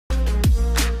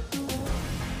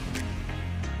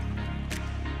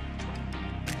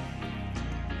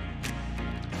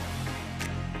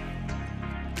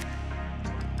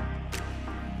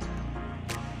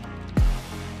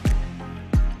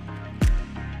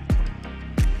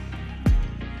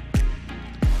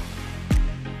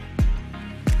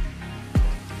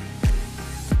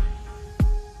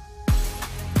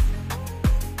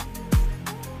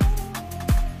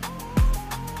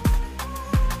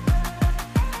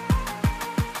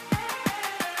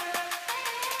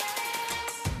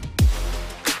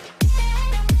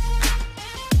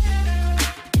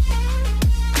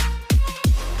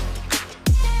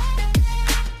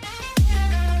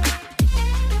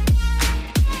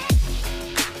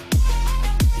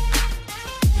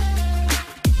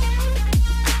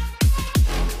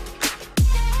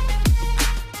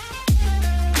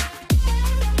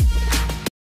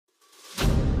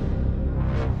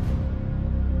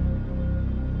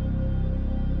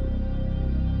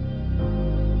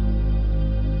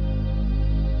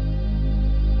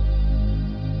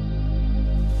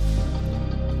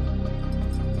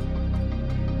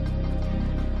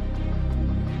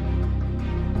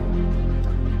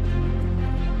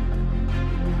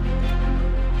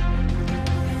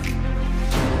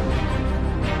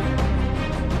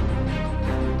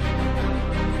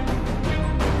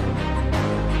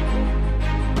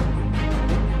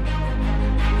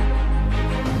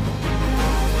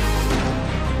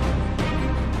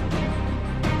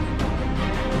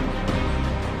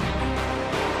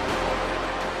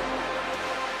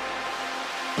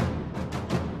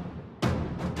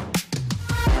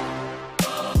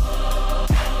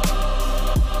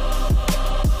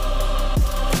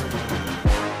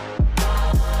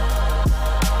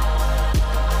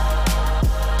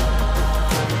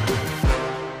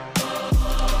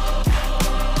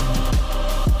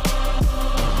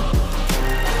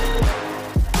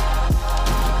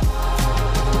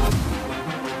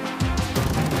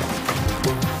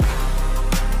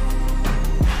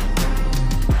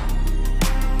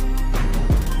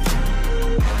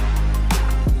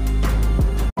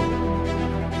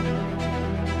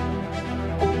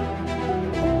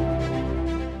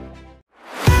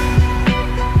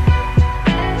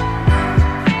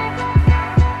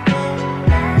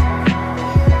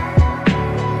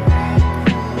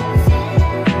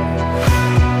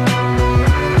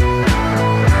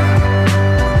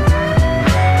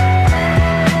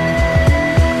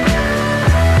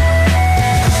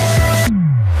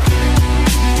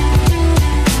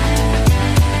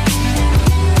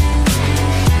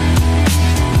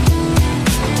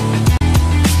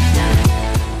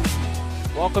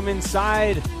welcome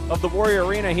inside of the Warrior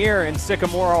Arena here in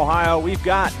Sycamore, Ohio. We've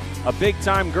got a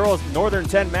big-time girls Northern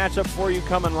 10 matchup for you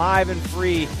coming live and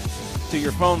free to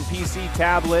your phone, PC,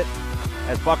 tablet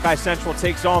as Buckeye Central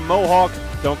takes on Mohawk.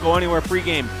 Don't go anywhere.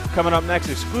 Pregame coming up next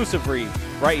exclusively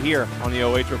right here on the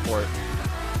OH Report.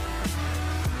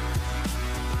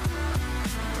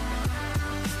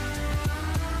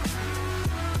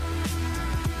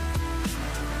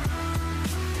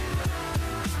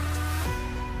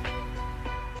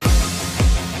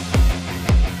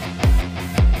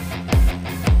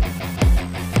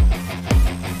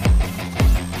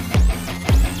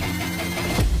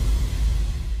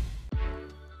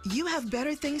 You have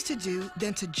better things to do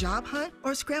than to job hunt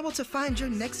or scramble to find your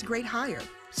next great hire.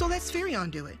 So let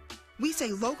Spherion do it. We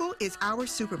say local is our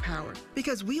superpower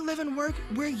because we live and work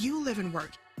where you live and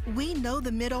work. We know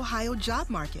the Mid-Ohio job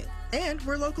market, and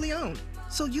we're locally owned.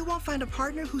 So you won't find a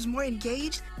partner who's more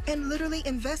engaged and literally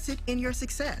invested in your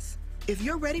success. If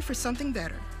you're ready for something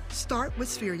better, start with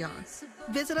Spherion.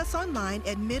 Visit us online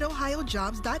at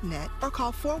midohiojobs.net or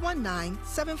call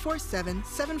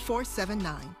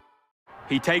 419-747-7479.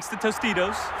 He takes the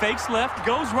Tostitos, fakes left,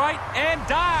 goes right, and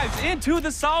dives into the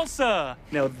salsa.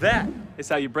 Now that is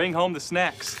how you bring home the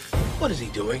snacks. What is he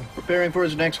doing? Preparing for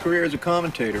his next career as a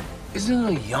commentator. Isn't he a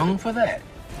little young for that?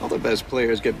 All the best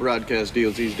players get broadcast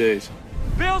deals these days.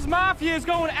 Bill's Mafia is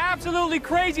going absolutely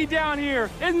crazy down here.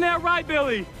 Isn't that right,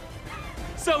 Billy?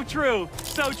 So true,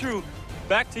 so true.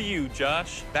 Back to you,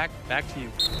 Josh. Back to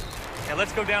you. And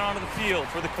let's go down onto the field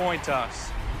for the coin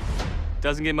toss.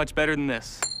 Doesn't get much better than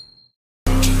this.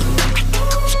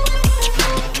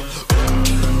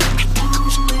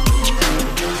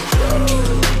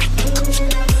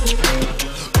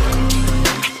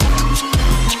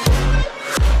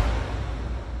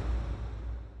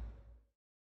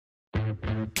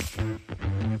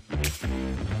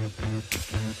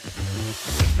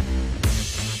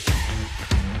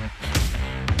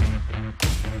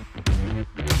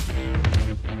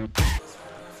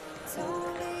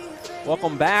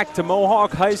 Welcome back to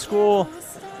Mohawk High School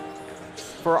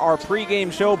for our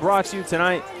pregame show brought to you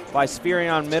tonight by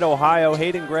Spherion Mid-Ohio.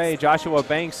 Hayden Gray, Joshua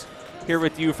Banks here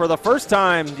with you for the first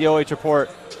time the OH Report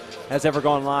has ever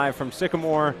gone live from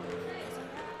Sycamore.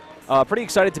 Pretty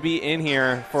excited to be in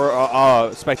here for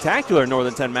a spectacular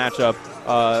Northern 10 matchup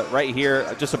right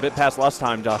here, just a bit past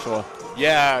lunchtime, Joshua.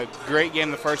 Yeah, great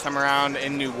game the first time around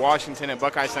in New Washington at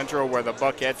Buckeye Central where the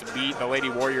Buckettes beat the Lady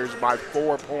Warriors by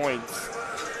 4 points.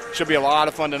 Should be a lot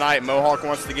of fun tonight. Mohawk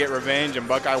wants to get revenge, and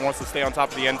Buckeye wants to stay on top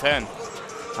of the N10.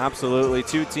 Absolutely.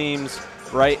 Two teams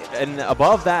right and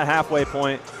above that halfway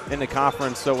point in the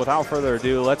conference. So without further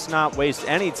ado, let's not waste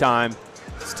any time.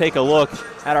 Let's take a look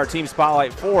at our team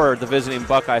spotlight for the visiting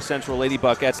Buckeye Central Lady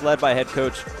Buckettes, led by head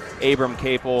coach Abram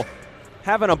Capel.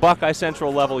 Having a Buckeye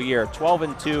Central level year,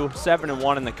 12-2,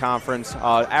 7-1 in the conference,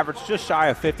 average just shy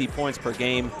of 50 points per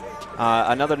game.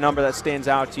 Another number that stands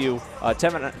out to you,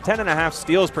 10.5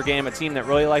 steals per game, a team that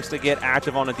really likes to get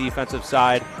active on the defensive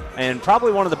side, and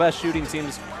probably one of the best shooting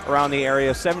teams around the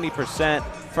area, 70%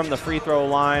 from the free throw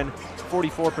line,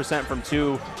 44% from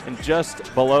 2, and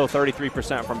just below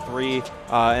 33% from 3.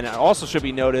 And it also should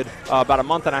be noted, about a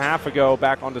month and a half ago,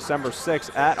 back on December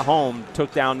 6th at home,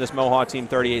 took down this Mohawk team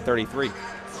 38-33.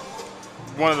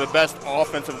 One of the best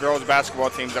offensive girls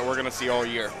basketball teams that we're going to see all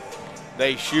year.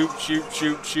 They shoot,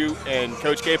 and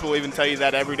Coach Capel will even tell you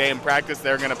that every day in practice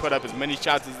they're going to put up as many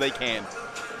shots as they can.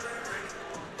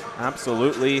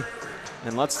 Absolutely.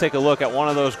 And let's take a look at one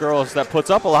of those girls that puts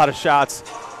up a lot of shots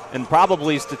and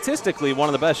probably statistically one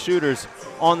of the best shooters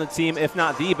on the team, if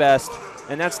not the best,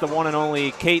 and that's the one and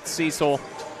only Kate Siesel,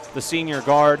 the senior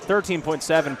guard.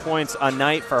 13.7 points a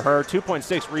night for her,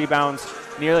 2.6 rebounds,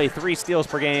 nearly 3 steals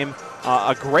per game,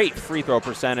 a great free throw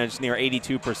percentage, near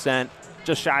 82%.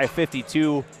 Just shy of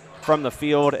 52 from the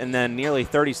field, and then nearly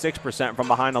 36% from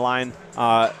behind the line.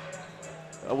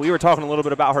 We were talking a little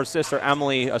bit about her sister,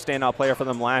 Emily, a standout player for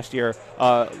them last year.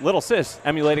 Little sis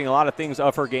emulating a lot of things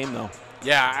of her game, though.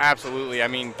 Yeah, absolutely. I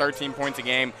mean, 13 points a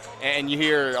game, and you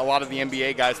hear a lot of the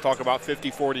NBA guys talk about 50,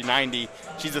 40, 90.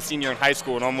 She's a senior in high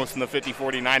school and almost in the 50,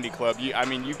 40, 90 club. I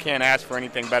mean, you can't ask for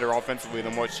anything better offensively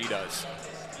than what she does.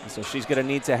 So she's going to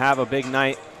need to have a big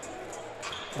night,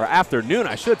 or afternoon,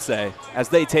 I should say, as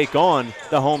they take on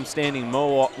the home-standing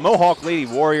Mohawk Lady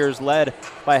Warriors, led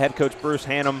by head coach Bruce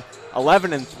Hannum.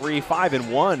 11-3,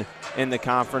 5-1 in the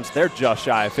conference. They're just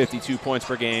shy of 52 points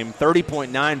per game,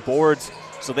 30.9 boards.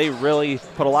 So they really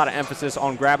put a lot of emphasis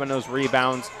on grabbing those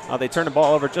rebounds. They turn the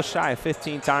ball over just shy of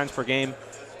 15 times per game.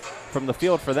 from the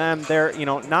field for them. They're,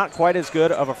 not quite as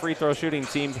good of a free throw shooting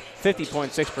team,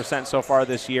 50.6% so far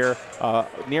this year,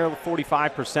 nearly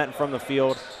 45% from the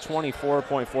field,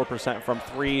 24.4% from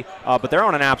three, but they're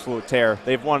on an absolute tear.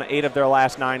 They've won 8 of their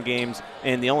last 9 games,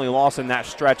 and the only loss in that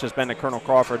stretch has been to Colonel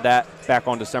Crawford, that back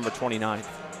on December 29th.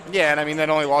 Yeah, and I mean, that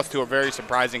only lost to a very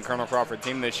surprising Colonel Crawford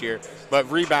team this year.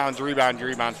 But rebounds for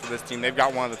this team. They've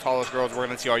got one of the tallest girls we're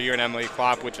going to see all year in Emily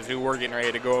Klopp, which is who we're getting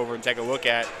ready to go over and take a look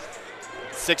at.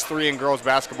 6'3" in girls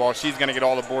basketball. She's going to get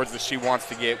all the boards that she wants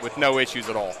to get with no issues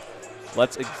at all.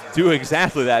 Let's do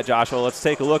exactly that, Joshua. Let's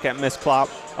take a look at Miss Klopp.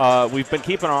 We've been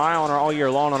keeping our eye on her all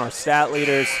year long on our stat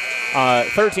leaders.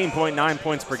 13.9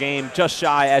 points per game, just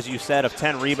shy, as you said, of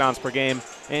 10 rebounds per game.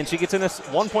 And she gets in this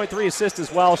 1.3 assists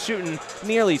as well, shooting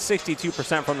nearly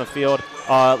 62% from the field.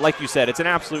 Like you said, it's an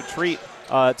absolute treat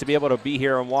to be able to be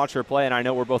here and watch her play, and I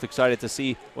know we're both excited to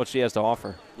see what she has to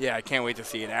offer. Yeah, I can't wait to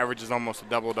see it. Average is almost a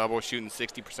double-double, shooting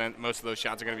 60%. Most of those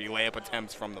shots are going to be layup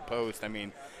attempts from the post. I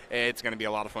mean, it's going to be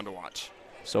a lot of fun to watch.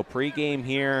 So pregame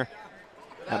here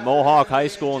at Mohawk High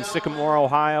School in Sycamore,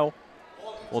 Ohio.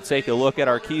 We'll take a look at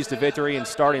our keys to victory and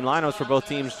starting lineups for both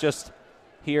teams just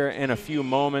here in a few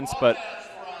moments, but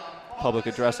public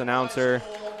address announcer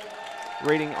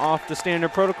reading off the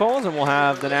standard protocols, and we'll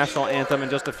have the national anthem in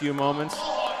just a few moments.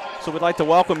 So we'd like to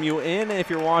welcome you in. If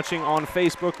you're watching on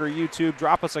Facebook or YouTube,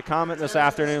 drop us a comment this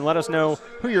afternoon. Let us know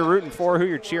who you're rooting for, who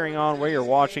you're cheering on, where you're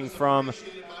watching from.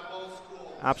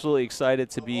 Absolutely excited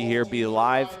to be here, be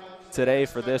live today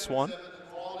for this one.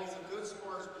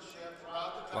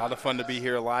 A lot of fun to be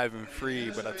here live and free,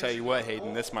 but I tell you what,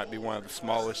 Hayden, this might be one of the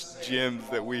smallest gyms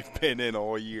that we've been in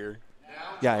all year.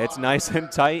 Yeah, it's nice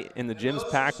and tight, and the gym's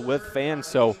packed with fans.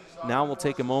 So now we'll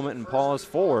take a moment and pause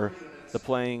for the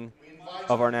playing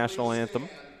of our national anthem.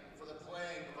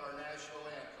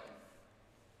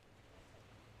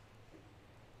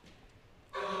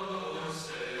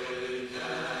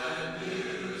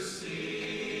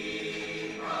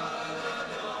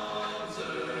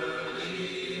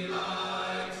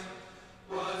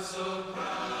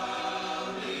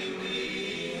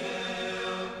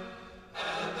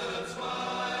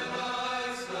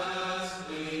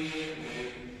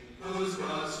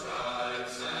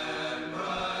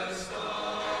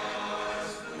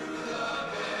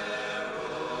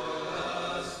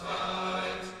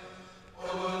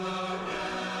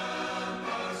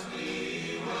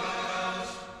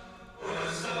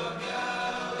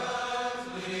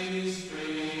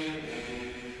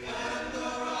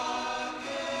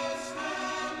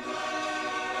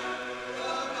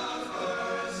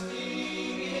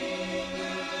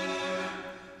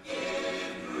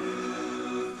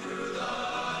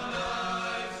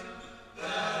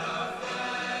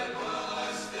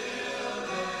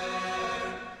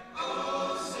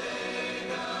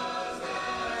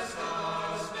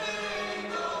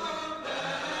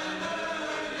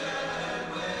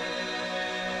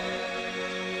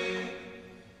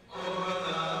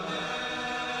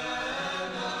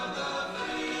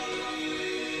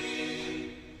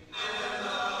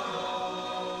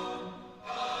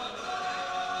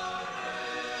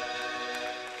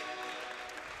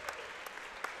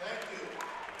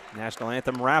 National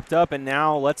anthem wrapped up, and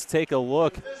now let's take a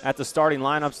look at the starting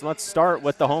lineups. Let's start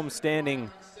with the homestanding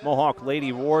Mohawk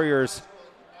Lady Warriors.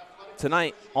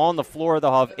 Tonight on the floor,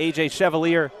 they'll have A.J.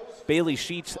 Chevalier, Bailey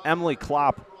Sheets, Emily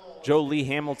Klopp, Jolie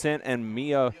Hamilton, and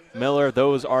Mia Miller.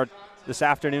 Those are this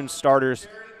afternoon's starters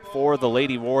for the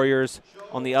Lady Warriors.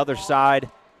 On the other side,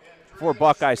 for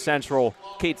Buckeye Central,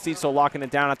 Kate Siesel locking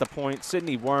it down at the point,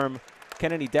 Sydney Worm,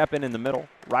 Kennedy Deppen in the middle,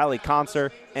 Riley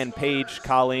Concert, and Paige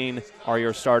Colleen are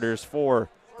your starters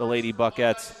for the Lady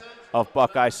Buckettes of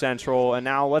Buckeye Central. And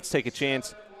now let's take a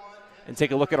chance and take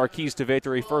a look at our keys to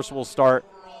victory. First, we'll start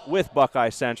with Buckeye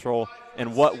Central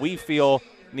and what we feel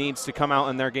needs to come out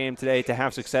in their game today to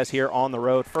have success here on the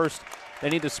road. First, they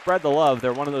need to spread the love.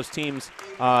 They're one of those teams,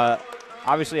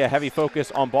 obviously a heavy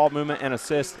focus on ball movement and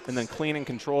assist, and then clean and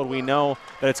controlled. We know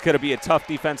that it's going to be a tough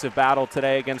defensive battle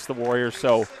today against the Warriors,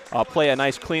 so play a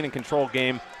nice clean and controlled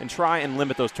game and try and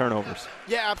limit those turnovers.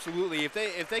 Yeah, absolutely.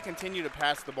 If they continue to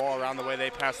pass the ball around the way they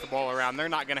pass the ball around, they're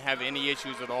not going to have any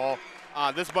issues at all.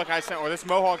 This Buckeye Central, or this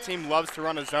Mohawk team loves to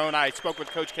run a zone. I spoke with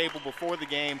Coach Cable before the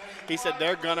game. He said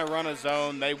they're going to run a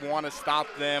zone. They want to stop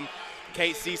them.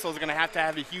 Kate Siesel is going to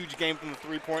have a huge game from the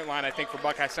three-point line, I think, for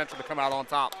Buckeye Central to come out on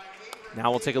top. Now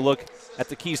we'll take a look at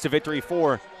the keys to victory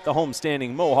for the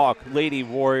homestanding Mohawk Lady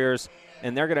Warriors,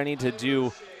 and they're going to need to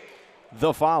do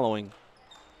the following.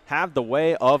 Have the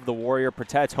way of the Warrior,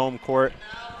 protect home court,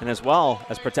 and as well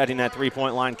as protecting that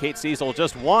three-point line. Kate Siesel,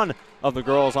 just one of the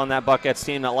girls on that Buckets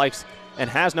team that likes and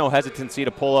has no hesitancy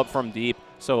to pull up from deep.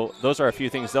 So those are a few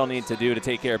things they'll need to do to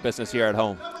take care of business here at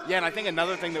home. Yeah, and I think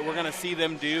another thing that we're going to see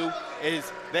them do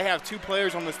is they have 2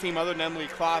 players on this team other than Emily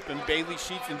Klopp and Bailey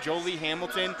Sheets and Jolie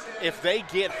Hamilton. If they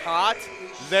get hot,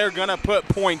 they're going to put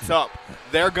points up.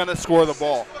 They're going to score the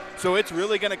ball. So it's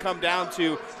really going to come down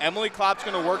to Emily Klopp's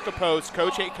going to work the post.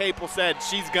 Coach Capel said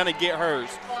she's going to get hers.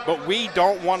 But we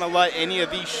don't want to let any of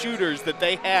these shooters that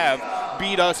they have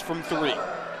beat us from 3.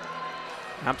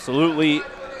 Absolutely.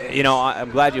 You know,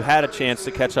 I'm glad you had a chance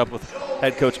to catch up with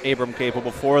head coach Abram Capel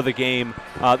before the game.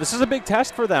 This is a big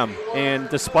test for them. And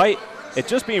despite it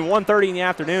just being 1:30 in the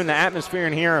afternoon, the atmosphere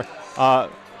in here, a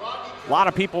lot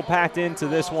of people packed into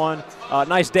this one.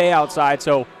 Nice day outside,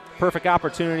 so perfect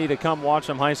opportunity to come watch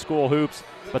some high school hoops.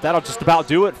 But that'll just about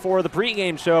do it for the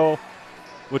pregame show,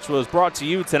 which was brought to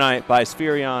you tonight by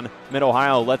Spherion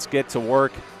Mid-Ohio. Let's get to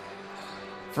work.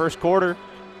 First quarter,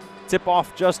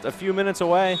 tip-off just a few minutes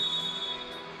away.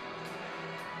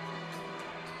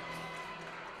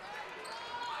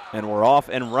 And we're off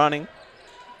and running.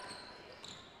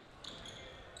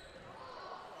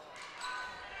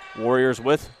 Warriors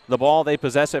with the ball. They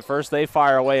possess it first. They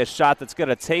fire away a shot that's going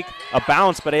to take a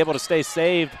bounce, but able to stay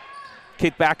saved.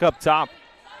 Kick back up top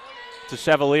to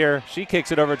Chevalier. She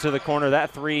kicks it over to the corner.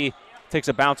 That 3 takes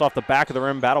a bounce off the back of the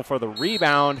rim. Battle for the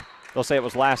rebound. They'll say it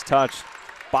was last touch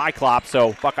by Klopp,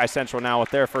 so Buckeye Central now with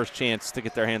their first chance to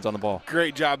get their hands on the ball.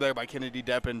 Great job there by Kennedy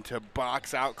Deppen to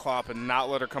box out Klopp and not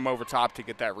let her come over top to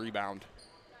get that rebound.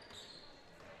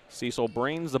 Siesel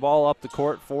brings the ball up the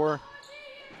court for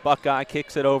Buckeye,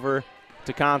 kicks it over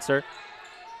to Concert.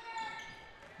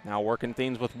 Now working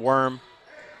things with Worm.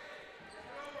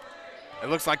 It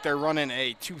looks like they're running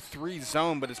a 2-3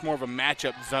 zone, but it's more of a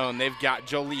matchup zone. They've got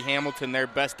Jolie Hamilton, their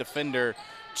best defender,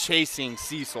 chasing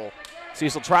Siesel.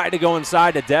 Siesel tried to go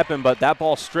inside to Deppen, but that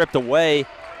ball stripped away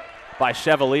by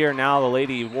Chevalier. Now the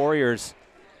Lady Warriors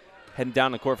heading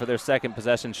down the court for their second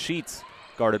possession. Sheets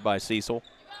guarded by Siesel.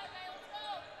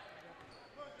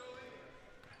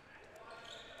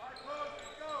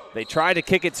 They tried to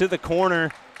kick it to the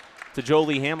corner to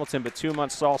Jolie Hamilton, but too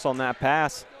much sauce on that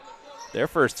pass. Their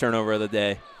first turnover of the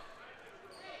day.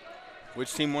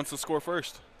 Which team wants to score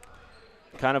first?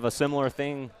 Kind of a similar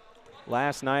thing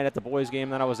last night at the boys' game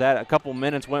that I was at. A couple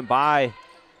minutes went by,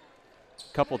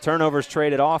 a couple turnovers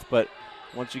traded off, but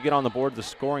once you get on the board, the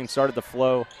scoring started to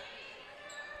flow.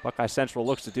 Buckeye Central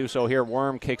looks to do so here.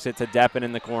 Worm kicks it to Deppen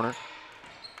in the corner.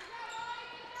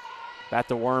 Back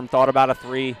to Worm, thought about a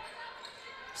 3.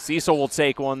 Siesel will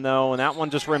take one, though, and that one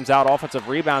just rims out. Offensive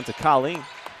rebound to Colleen,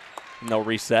 and they'll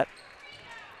reset.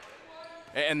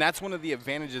 And that's one of the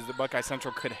advantages that Buckeye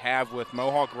Central could have with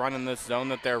Mohawk running this zone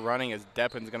that they're running. As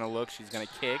Deppen's going to look, she's going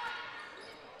to kick.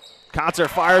 Concert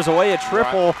fires away a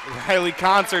triple. Riley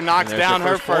Concert knocks down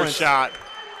her first shot.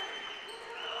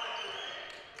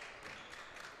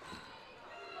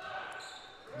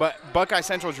 But Buckeye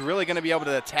Central is really going to be able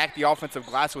to attack the offensive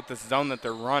glass with this zone that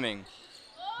they're running.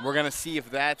 We're going to see if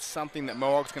that's something that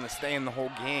Mohawk's going to stay in the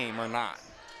whole game or not.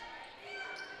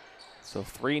 So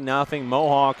 3-0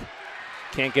 Mohawk.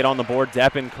 Can't get on the board.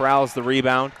 Deppen corrals the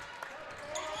rebound.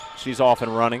 She's off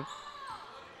and running.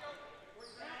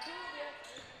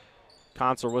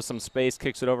 Concert with some space,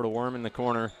 kicks it over to Worm in the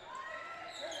corner.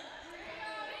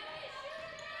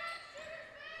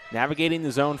 Navigating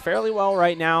the zone fairly well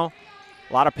right now.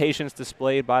 A lot of patience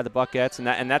displayed by the Buckettes,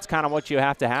 and that's kind of what you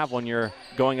have to have when you're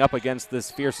going up against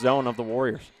this fierce zone of the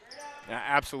Warriors. Yeah,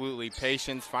 absolutely.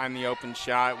 Patience, find the open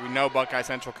shot. We know Buckeye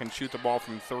Central can shoot the ball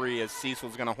from 3 as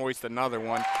Cecil's going to hoist another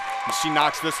one, and she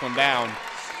knocks this one down.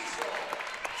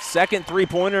 Second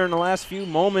three-pointer in the last few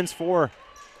moments for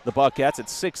the Buckettes.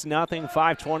 It's 6-0,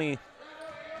 5:20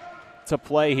 to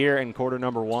play here in quarter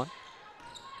number 1.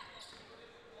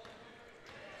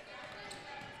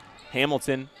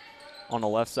 Hamilton on the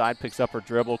left side picks up her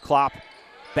dribble. Klopp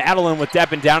battling with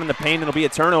Deppen down in the paint. It'll be a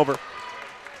turnover.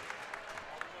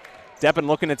 Deppen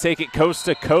looking to take it coast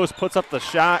to coast, puts up the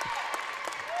shot.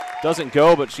 Doesn't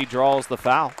go, but she draws the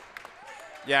foul.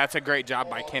 Yeah, it's a great job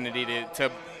by Kennedy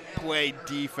to play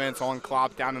defense on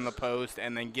Klopp down in the post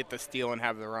and then get the steal and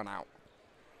have the run out.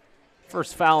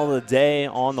 First foul of the day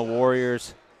on the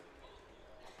Warriors.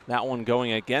 That one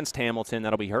going against Hamilton.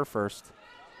 That'll be her first.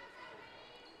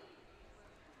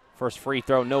 First free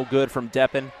throw, no good from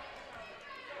Deppen.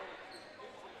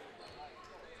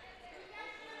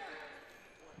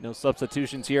 No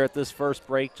substitutions here at this first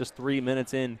break, just 3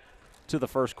 minutes in to the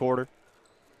first quarter.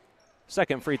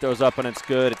 Second free throw's up and it's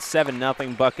good. It's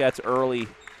 7-0 Buckettes early.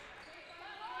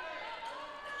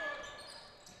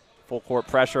 Full court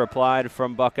pressure applied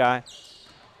from Buckeye.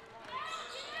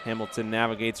 Hamilton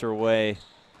navigates her way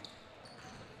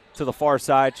to the far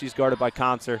side. She's guarded by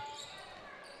Concert.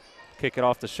 Kick it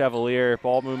off to Chevalier.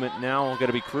 Ball movement now going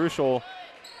to be crucial.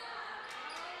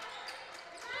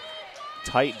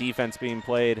 Tight defense being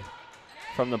played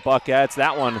from the Buckettes.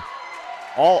 That one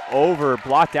all over,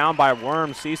 blocked down by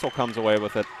Worm. Siesel comes away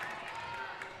with it.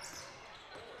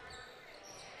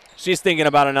 She's thinking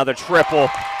about another triple,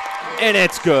 and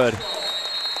it's good.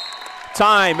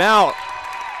 Timeout.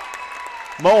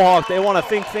 Mohawk, they want to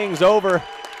think things over.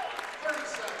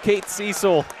 Kate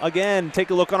Siesel, again,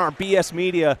 take a look on our BS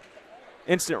Media.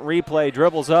 Instant replay,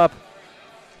 dribbles up.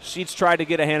 Sheets tried to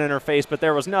get a hand in her face, but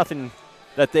there was nothing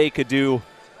that they could do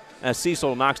as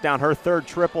Siesel knocks down her third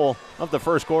triple of the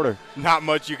first quarter. Not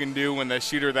much you can do when the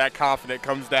shooter that confident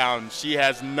comes down. She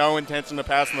has no intention of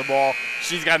passing the ball.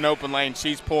 She's got an open lane.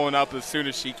 She's pulling up as soon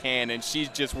as she can, and she's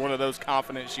just one of those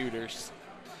confident shooters.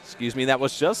 Excuse me, that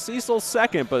was just Siesel's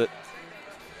second, but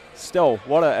still,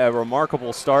 what a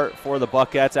remarkable start for the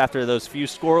Buckettes after those few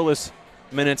scoreless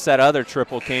minutes. That other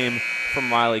triple came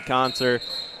from Riley Concert.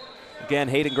 Again,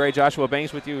 Hayden Gray, Joshua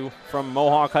Banks with you from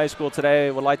Mohawk High School today.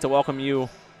 Would like to welcome you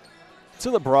to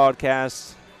the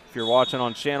broadcast. If you're watching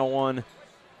on Channel 3,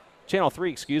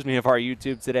 of our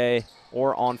YouTube today,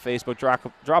 or on Facebook,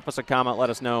 drop us a comment. Let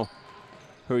us know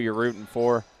who you're rooting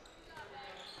for.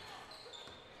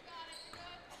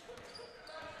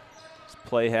 This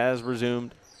play has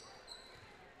resumed.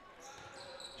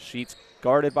 Sheets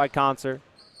guarded by Concert.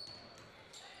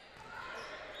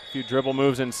 A few dribble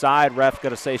moves inside. Ref got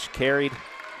to say she carried.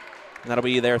 And that'll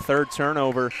be their third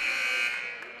turnover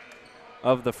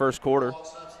of the first quarter.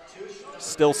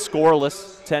 Still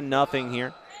scoreless, 10-0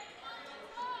 here.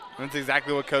 That's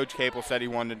exactly what Coach Capel said he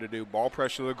wanted to do. Ball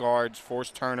pressure the guards,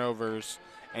 force turnovers,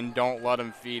 and don't let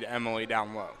them feed Emily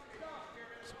down low.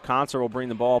 So Concert will bring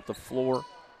the ball up the floor.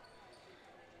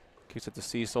 Kicks it to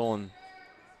Siesel, and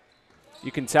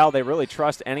you can tell they really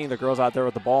trust any of the girls out there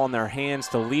with the ball in their hands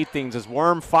to lead things as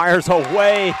Worm fires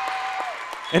away.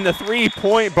 And the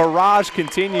three-point barrage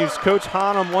continues. Coach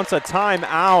Hanum wants a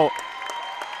timeout.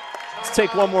 Let's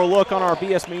take one more look on our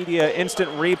BS Media instant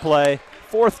replay.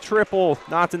 Fourth triple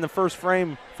knocked in the first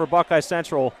frame for Buckeye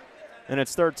Central, and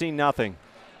it's 13-0.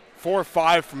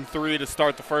 4-5 from three to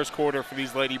start the first quarter for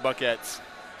these Lady Buckettes.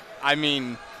 I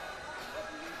mean,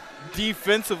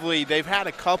 defensively, they've had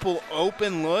a couple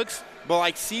open looks, but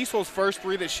like Cecil's first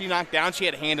three that she knocked down, she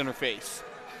had a hand in her face.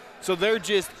 So they're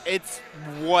just, it's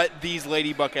what these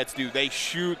Lady Buckettes do. They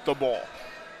shoot the ball.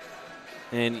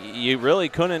 And you really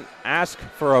couldn't ask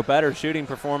for a better shooting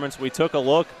performance. We took a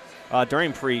look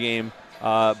during pregame.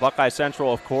 Buckeye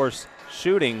Central, of course,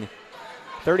 shooting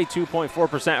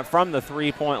 32.4% from the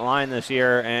three-point line this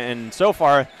year. And so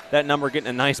far, that number getting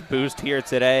a nice boost here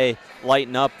today,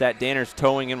 lighten up that Danner's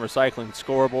Towing and Recycling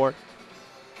scoreboard.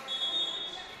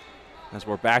 As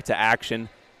we're back to action.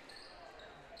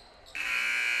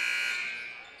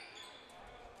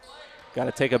 Got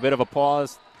to take a bit of a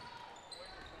pause.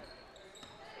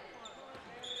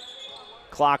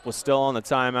 Clock was still on the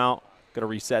timeout. Got to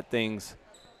reset things.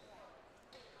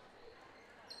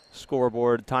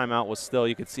 Scoreboard timeout was still,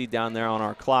 you could see down there on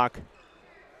our clock.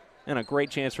 And a great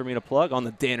chance for me to plug on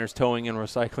the Danner's Towing and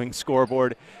Recycling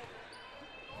scoreboard.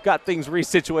 Got things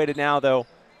resituated now, though.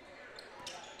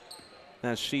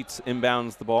 As Sheets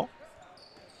inbounds the ball.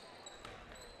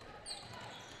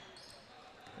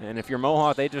 And if you're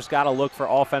Mohawk, they just got to look for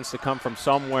offense to come from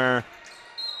somewhere.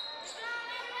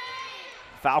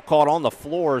 Foul called on the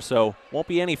floor, so won't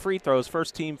be any free throws.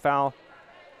 First team foul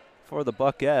for the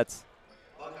Buckettes.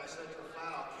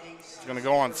 It's going to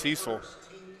go on Siesel.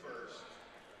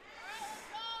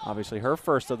 Obviously her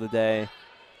first of the day.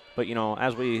 But, you know,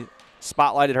 as we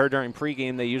spotlighted her during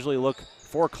pregame, they usually look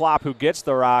for Klopp, who gets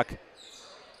the rock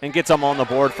and gets them on the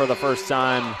board for the first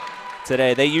time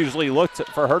today. They usually look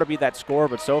for her to be that scorer,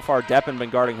 but so far Deppen been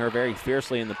guarding her very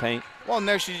fiercely in the paint. Well, and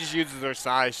there she just uses her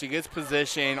size. She gets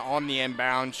position on the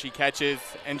inbound. She catches,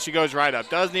 and she goes right up.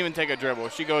 Doesn't even take a dribble.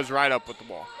 She goes right up with the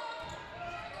ball.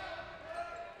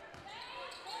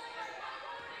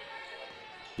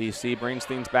 BC brings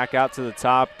things back out to the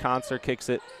top. Concert kicks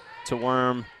it to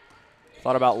Worm.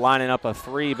 Thought about lining up a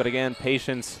three, but again,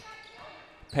 patience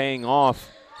paying off.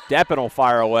 Deppen will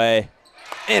fire away,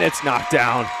 and it's knocked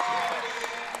down.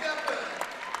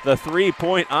 The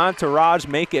three-point entourage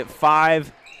make it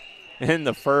 5 in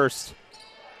the first.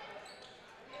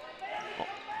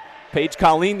 Paige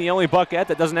Colleen, the only Buckette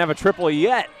that doesn't have a triple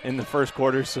yet in the first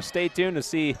quarter, so stay tuned to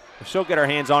see if she'll get her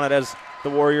hands on it as the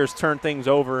Warriors turn things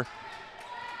over.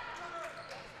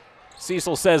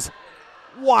 Siesel says,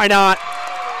 why not?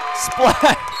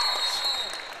 Splash!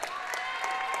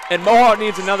 And Mohawk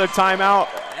needs another timeout.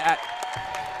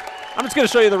 I'm just going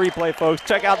to show you the replay, folks.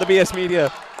 Check out the BS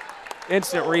Media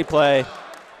instant replay.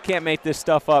 Can't make this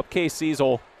stuff up. Case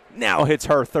Siesel now hits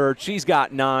her third. She's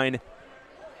got 9,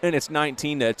 and it's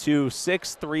 19-2.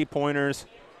 6 3-pointers.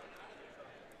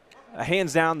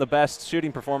 Hands down the best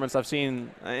shooting performance I've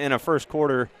seen in a first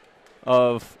quarter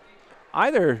of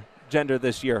either gender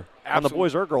this year on the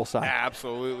boys or girls side.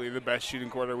 Absolutely the best shooting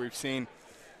quarter we've seen.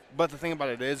 But the thing about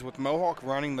it is, with Mohawk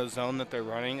running the zone that they're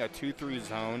running, a 2-3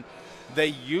 zone, they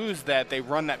use that. They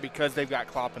run that because they've got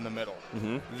Klopp in the middle.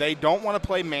 They don't want to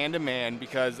play man-to-man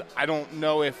because I don't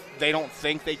know if they don't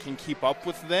think they can keep up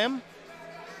with them.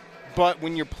 But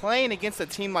when you're playing against a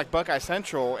team like Buckeye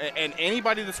Central, and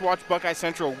anybody that's watched Buckeye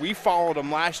Central, we followed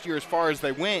them last year as far as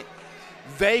they went,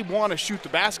 they want to shoot the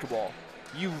basketball.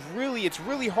 It's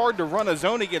really hard to run a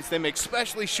zone against them,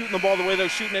 especially shooting the ball the way they're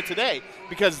shooting it today,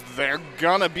 because they're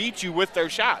going to beat you with their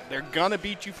shot. They're going to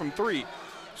beat you from 3.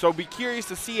 So be curious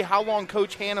to see how long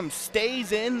Coach Hannum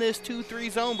stays in this 2-3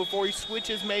 zone before he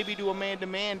switches maybe to a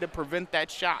man-to-man to prevent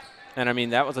that shot. And, I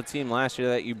mean, that was a team last year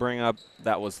that you bring up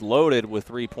that was loaded with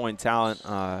 3-point talent.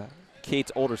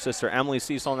 Kate's older sister, Emily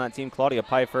Siesel, on that team, Claudia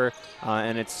Pfeiffer.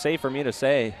 And it's safe for me to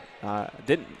say,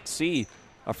 didn't see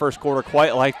a first quarter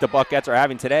quite like the Buckettes are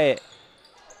having today,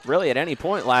 really at any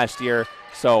point last year.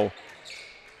 So,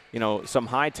 you know, some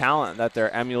high talent that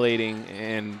they're emulating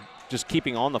and just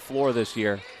keeping on the floor this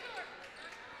year.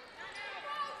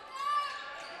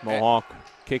 Mohawk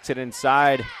kicks it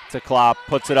inside to Klopp,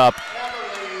 puts it up.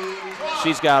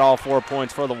 She's got all 4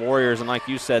 points for the Warriors, and like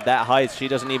you said, that height, she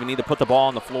doesn't even need to put the ball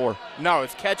on the floor. No,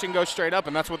 it's catch and go straight up,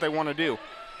 and that's what they want to do.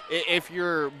 If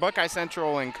you're Buckeye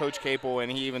Central and Coach Capel, and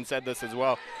he even said this as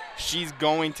well, she's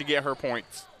going to get her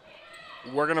points.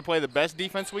 We're going to play the best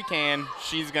defense we can.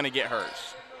 She's going to get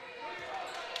hers.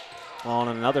 Well,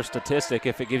 and another statistic,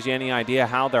 if it gives you any idea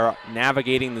how they're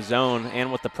navigating the zone,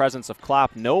 and with the presence of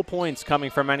Klopp, no points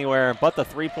coming from anywhere but the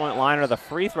 3-point line or the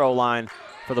free throw line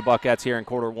for the Buckettes here in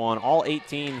quarter 1. All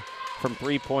 18 from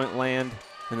 3-point land,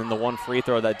 and then the 1 free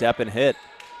throw that Deppen hit.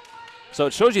 So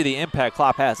it shows you the impact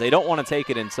Klopp has. They don't want to take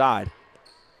it inside.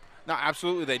 No,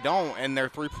 absolutely they don't, and their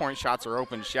 3-point shots are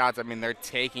open shots. I mean, they're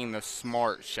taking the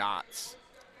smart shots.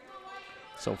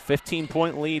 So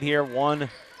 15-point lead here,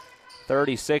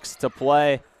 1:36 to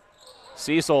play.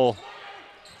 Siesel,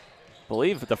 I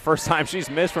believe the first time she's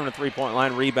missed from the 3-point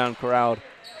line, rebound crowd.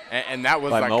 And that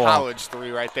was by like Mohawk. College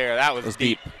 3 right there. That was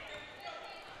deep.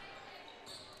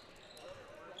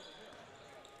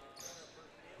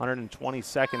 120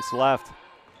 seconds left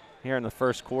here in the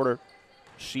first quarter.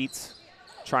 Sheets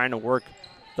trying to work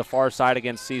the far side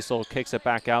against Siesel, kicks it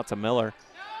back out to Miller.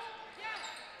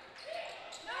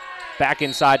 Back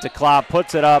inside to Klopp,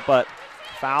 puts it up, but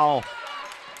foul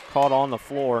caught on the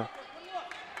floor.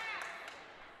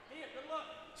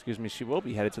 Excuse me, she will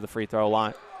be headed to the free throw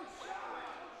line.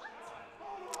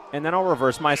 And then I'll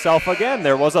reverse myself again.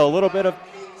 There was a little bit of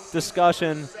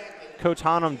discussion. Coach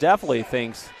Hannum definitely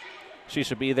thinks she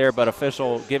should be there, but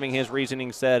official giving his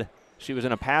reasoning said she was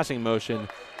in a passing motion.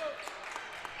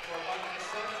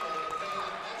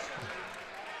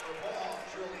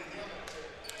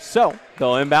 So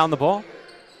they'll inbound the ball.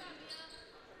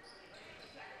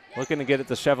 Looking to get it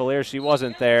to Chevalier. She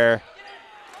wasn't there.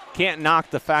 Can't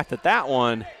knock the fact that that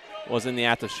one was in the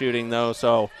act of shooting, though.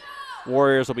 So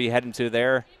Warriors will be heading to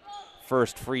their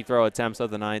first free throw attempts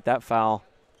of the night. That foul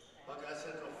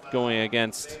going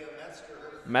against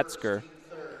Metzger.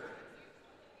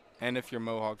 And if you're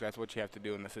Mohawk, that's what you have to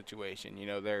do in the situation. You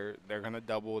know, they're going to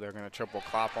double, they're going to triple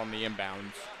Klopp on the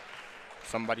inbounds.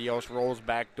 Somebody else rolls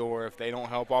back door. If they don't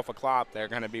help off a Klopp, they're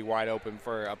going to be wide open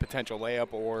for a potential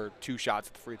layup or 2 shots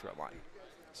at the free throw line.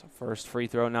 So first free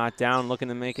throw not down, looking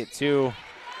to make it 2.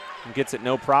 And gets it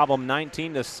no problem,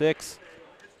 19-6.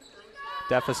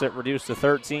 Deficit reduced to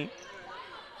 13.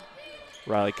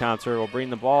 Riley Concert will bring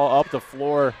the ball up the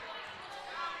floor.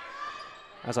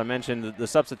 As I mentioned, the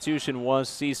substitution was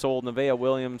Siesel.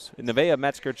 Nevaeh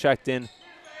Metzger checked in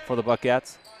for the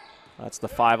Buckettes. That's the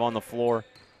 5 on the floor.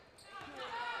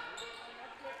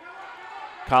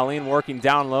 Colleen working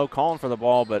down low, calling for the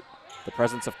ball, but the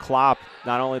presence of Klopp,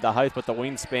 not only the height but the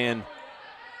wingspan,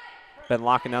 been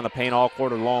locking down the paint all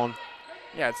quarter long.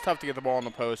 Yeah, it's tough to get the ball in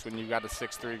the post when you've got a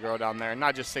 6'3" girl down there.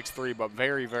 Not just 6'3", but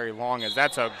very, very long, as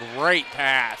that's a great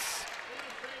pass.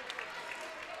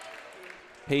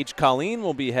 Paige Colleen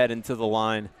will be heading to the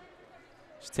line.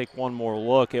 Just take one more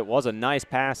look. It was a nice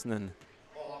pass, and then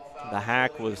the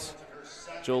hack was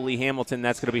Jolie Hamilton.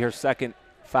 That's going to be her second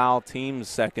foul, team's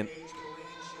second.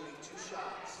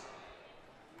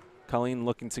 Colleen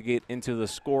looking to get into the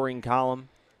scoring column,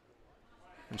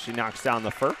 and she knocks down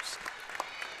the first.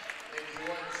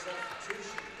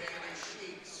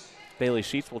 Bailey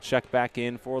Sheets will check back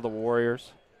in for the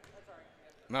Warriors.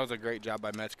 That was a great job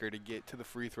by Metzger to get to the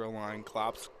free throw line.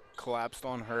 Klopp collapsed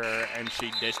on her, and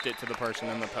she dished it to the person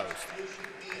in the post.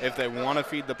 If they want to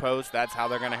feed the post, that's how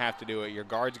they're going to have to do it. Your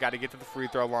guard's got to get to the free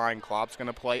throw line. Klopp's going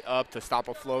to play up to stop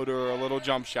a floater or a little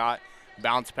jump shot,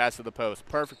 bounce pass to the post.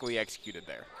 Perfectly executed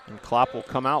there. And Klopp will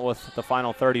come out with the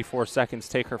final 34 seconds,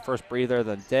 take her first breather of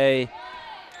the day.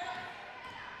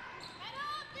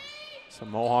 So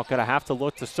Mohawk going to have to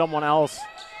look to someone else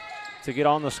to get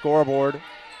on the scoreboard.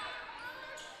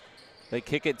 They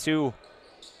kick it to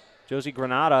Josie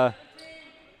Granada.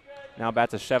 Now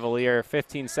back to Chevalier.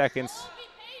 15 seconds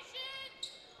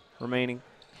remaining.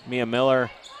 Mia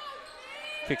Miller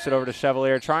kicks it over to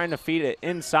Chevalier, trying to feed it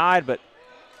inside, but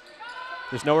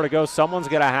there's nowhere to go. Someone's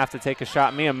going to have to take a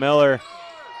shot. Mia Miller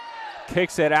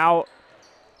kicks it out.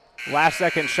 Last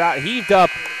second shot heaved up,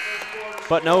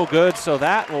 but no good. So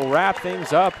that will wrap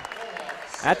things up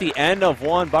at the end of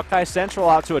one. Buckeye Central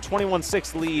out to a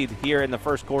 21-6 lead here in the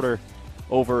first quarter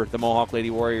over the Mohawk Lady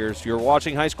Warriors. You're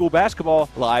watching high school basketball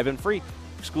live and free,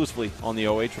 exclusively on the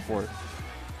OH Report.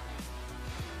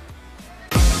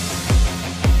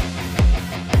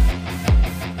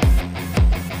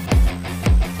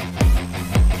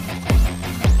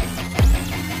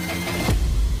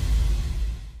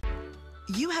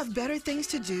 You have better things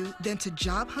to do than to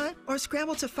job hunt or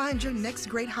scramble to find your next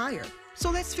great hire.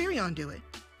 So let Spherion do it.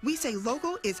 We say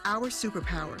local is our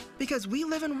superpower because we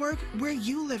live and work where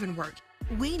you live and work.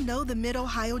 We know the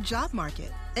Mid-Ohio job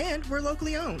market, and we're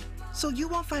locally owned. So you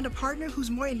won't find a partner who's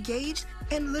more engaged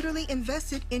and literally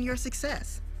invested in your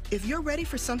success. If you're ready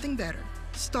for something better,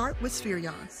 start with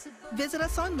Spherion. Visit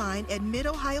us online at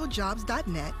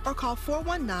midohiojobs.net or call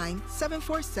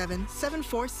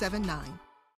 419-747-7479.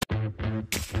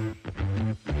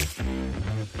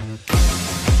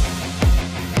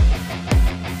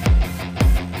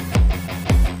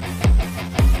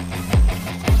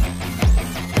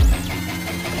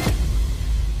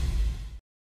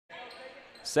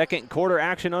 Second quarter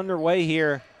action underway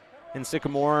here in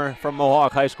Sycamore from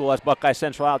Mohawk High School as Buckeye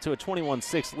Central out to a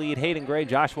 21-6 lead. Hayden Gray,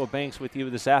 Joshua Banks with you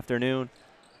this afternoon.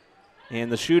 And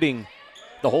the shooting,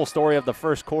 the whole story of the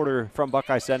first quarter from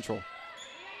Buckeye Central.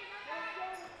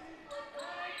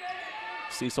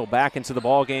 Siesel back into the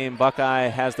ball game. Buckeye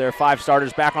has their 5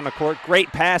 starters back on the court. Great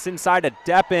pass inside to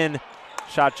Deppen.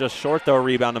 Shot just short though,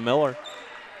 rebound to Miller.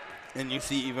 And you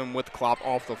see, even with Klopp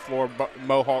off the floor,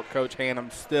 Mohawk coach Hannum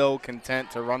still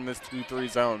content to run this 2-3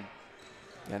 zone.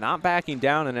 And not backing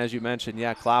down, and as you mentioned,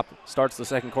 yeah, Klopp starts the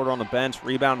second quarter on the bench.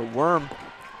 Rebound to Worm.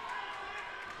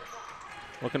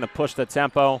 Looking to push the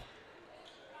tempo.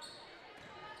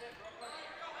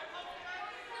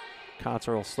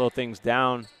 Kotzer will slow things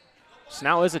down. So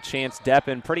now is a chance.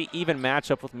 Deppen, pretty even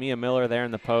matchup with Mia Miller there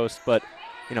in the post. But,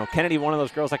 you know, Kennedy, one of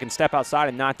those girls that can step outside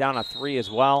and knock down a 3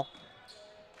 as well.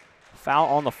 Foul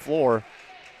on the floor.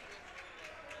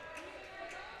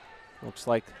 Looks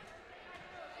like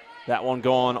that one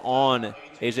going on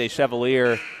AJ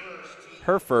Chevalier,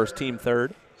 her first, team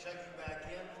third.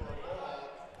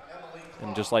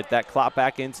 And just like that, Klopp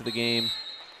back into the game.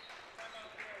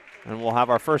 And we'll have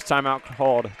our first timeout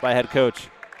called by head coach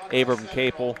Abram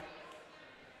Capel.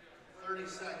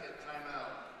 30-second timeout.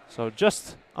 So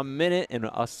just a minute and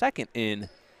a second in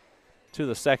to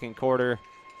the second quarter.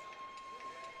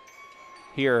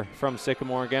 Here from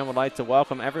Sycamore. Again, would like to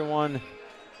welcome everyone.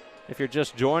 If you're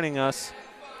just joining us,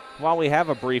 while we have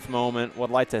a brief moment,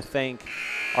 would like to thank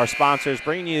our sponsors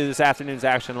bringing you this afternoon's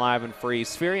action live and free.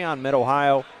 Spherion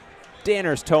Mid-Ohio,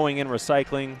 Danner's Towing and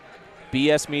Recycling,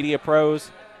 BS Media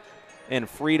Pros, and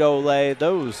Frito Lay.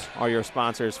 Those are your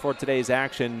sponsors for today's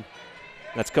action.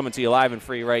 That's coming to you live and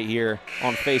free right here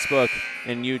on Facebook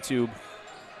and YouTube.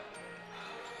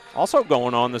 Also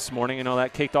going on this morning, you know,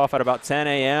 that kicked off at about 10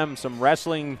 a.m. Some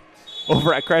wrestling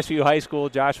over at Crestview High School.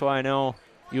 Joshua, I know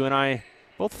you and I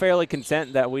both fairly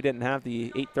content that we didn't have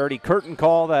the 8:30 curtain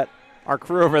call that our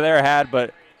crew over there had,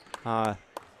 but not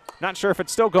sure if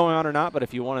it's still going on or not. But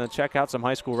if you want to check out some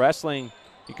high school wrestling,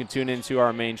 you can tune into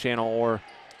our main channel or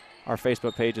our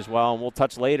Facebook page as well. And we'll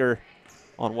touch later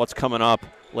on what's coming up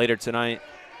later tonight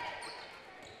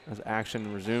as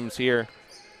action resumes here.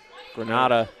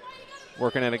 Granada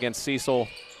working it against Siesel.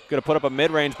 Going to put up a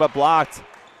mid-range, but blocked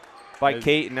by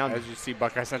Kate. And now, as you see,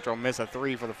 Buckeye Central miss a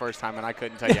 3 for the first time, and I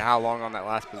couldn't tell you how long on that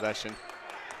last possession.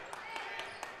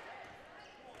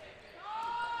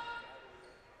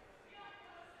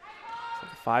 So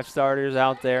 5 starters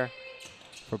out there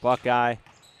for Buckeye.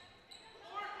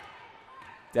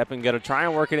 Deppen going to try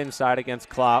and work it inside against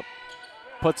Klopp.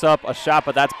 puts up a shot,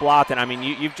 but that's blocked. And, I mean,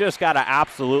 you've just got to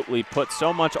absolutely put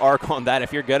so much arc on that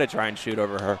if you're going to try and shoot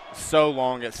over her. So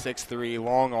long at 6'3",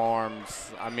 long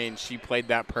arms. I mean, she played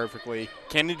that perfectly.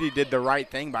 Kennedy did the right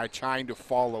thing by trying to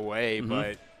fall away,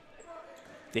 but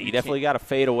yeah, you definitely got to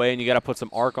fade away, and you got to put some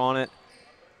arc on it.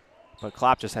 But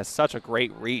Klopp just has such a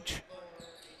great reach.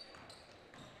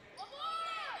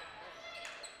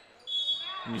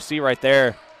 And you see right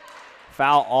there,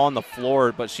 foul on the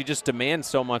floor, but she just demands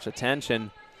so much attention.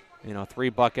 You know,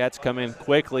 3 Buckettes come in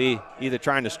quickly, either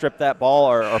trying to strip that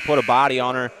ball or put a body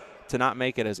on her to not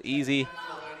make it as easy.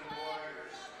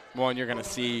 Well, and you're going to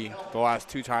see the last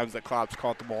 2 times that Klopp's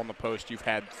caught the ball in the post, you've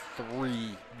had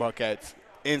 3 Buckettes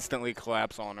instantly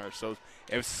collapse on her. So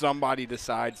if somebody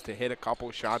decides to hit a couple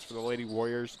of shots for the Lady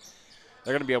Warriors,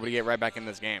 they're going to be able to get right back in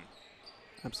this game.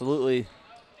 Absolutely.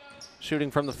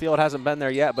 Shooting from the field hasn't been there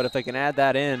yet, but if they can add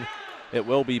that in, it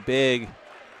will be big.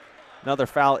 Another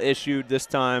foul issued this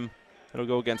time. It'll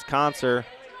go against Concert.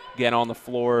 Again on the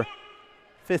floor.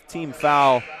 15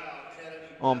 foul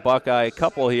on Buckeye. A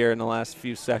couple here in the last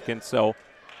few seconds, so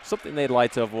something they'd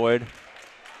like to avoid.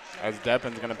 As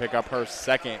Deppin's going to pick up her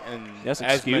second in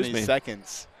as many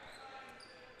seconds.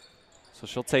 So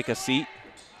she'll take a seat.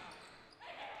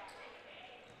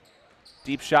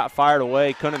 Deep shot fired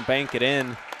away. Couldn't bank it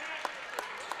in.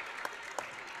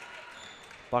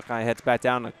 Buckeye heads back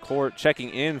down the court. Checking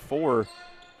in for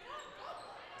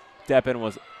Deppin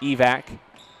was Evac.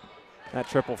 That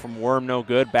triple from Worm, no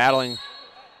good. Battling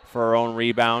for her own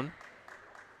rebound.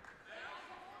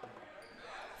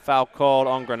 Foul called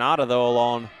on Granada, though,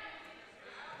 along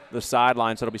the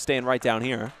sideline, so it'll be staying right down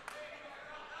here.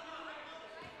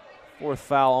 4th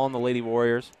foul on the Lady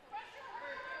Warriors.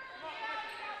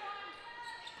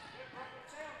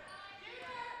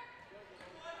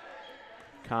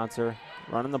 Concert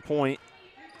running the point.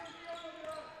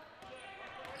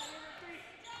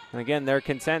 And again, they're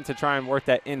content to try and work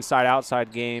that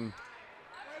inside-outside game.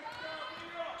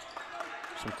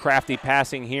 Some crafty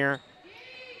passing here.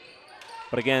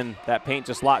 But again, that paint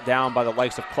just locked down by the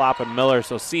likes of Klopp and Miller.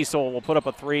 So Siesel will put up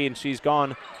a 3, and she's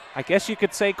gone, I guess you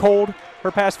could say, cold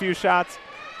her past few shots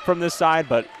from this side,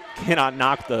 but cannot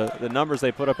knock the numbers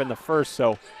they put up in the first.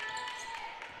 So.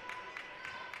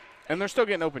 And they're still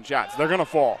getting open shots. They're going to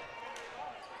fall.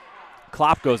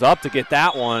 Klopp goes up to get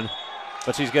that one,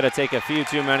 but she's going to take a few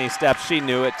too many steps. She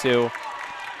knew it too.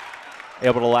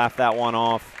 Able to laugh that one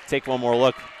off. Take one more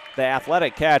look. The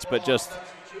athletic catch, but just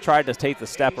tried to take the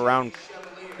step around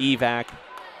Evac.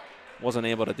 Wasn't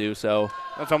able to do so.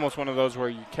 That's almost one of those where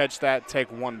you catch that,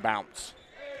 take one bounce.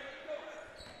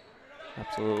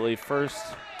 Absolutely. 5th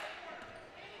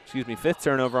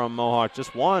turnover on Mohawk.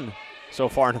 Just one so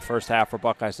far in the first half for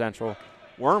Buckeye Central.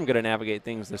 Worm going to navigate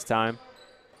things this time.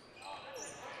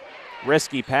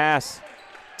 Risky pass,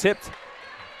 tipped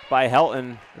by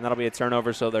Helton, and that'll be a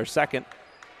turnover, so they're second.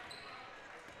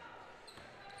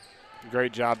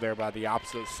 Great job there by the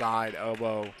opposite side,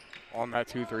 elbow on that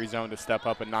 2-3 zone to step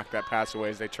up and knock that pass away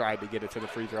as they tried to get it to the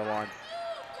free throw line.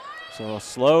 So a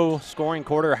slow scoring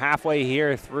quarter halfway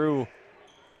here through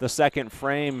the second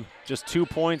frame. Just 2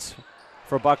 points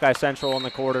for Buckeye Central in the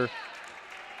quarter.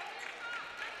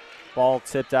 Ball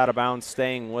tipped out of bounds,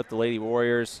 staying with the Lady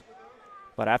Warriors.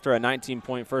 But after a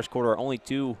 19-point first quarter, only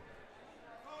 2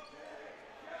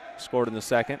 scored in the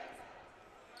second.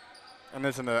 And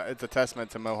it's a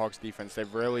testament to Mohawk's defense.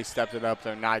 They've really stepped it up.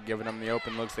 They're not giving them the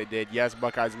open looks they did. Yes,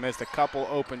 Buckeyes missed a couple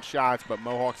open shots, but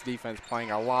Mohawk's defense playing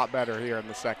a lot better here in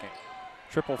the second.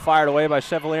 Triple fired away by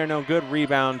Chevalier. No good.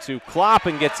 Rebound to Klopp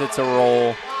and gets it to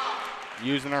roll.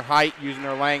 Using her height, using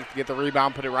her length, get the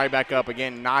rebound, put it right back up.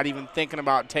 Again, not even thinking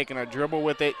about taking a dribble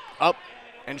with it. Up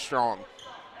and strong.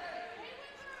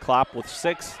 Klopp with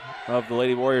 6 of the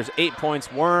Lady Warriors. 8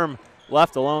 points. Worm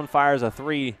left alone, fires a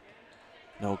 3.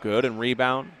 No good, and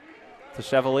rebound to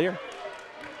Chevalier.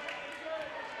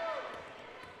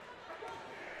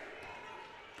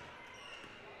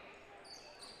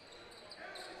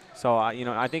 So,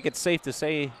 I think it's safe to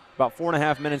say about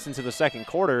 4.5 minutes into the second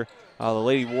quarter, the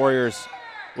Lady Warriors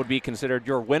would be considered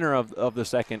your winner of the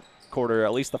second quarter,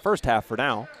 at least the first half for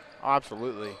now.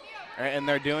 Absolutely. And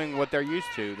they're doing what they're used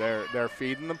to. They're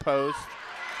feeding the post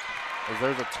as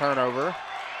there's a turnover.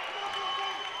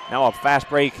 Now a fast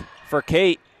break for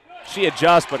Kate. She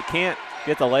adjusts but can't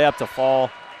get the layup to fall.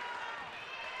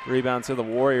 Rebound to the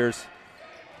Warriors.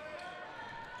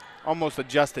 Almost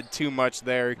adjusted too much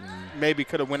there. Maybe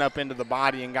could have went up into the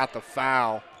body and got the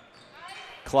foul.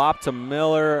 Klopp to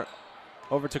Miller.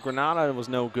 Over to Granada. It was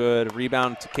no good.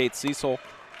 Rebound to Kate Siesel.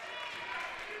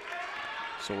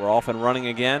 So we're off and running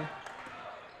again.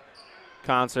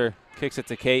 Concert kicks it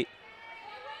to Kate.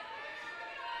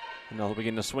 And they'll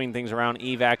begin to swing things around.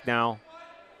 Evac now.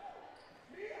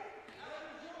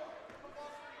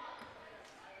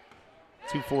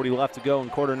 .240 left to go in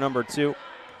quarter number 2.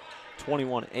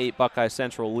 21-8 Buckeye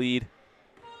Central lead.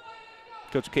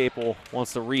 Coach Capel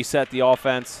wants to reset the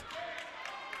offense.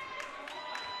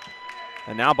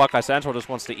 And now Buckeye Central just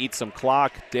wants to eat some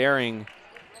clock, daring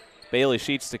Bailey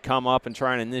Sheets to come up and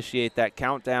try and initiate that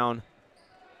countdown.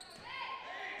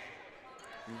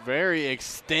 Very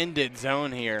extended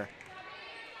zone here.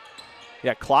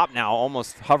 Yeah, Klopp now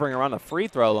almost hovering around the free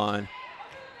throw line.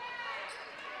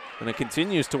 And it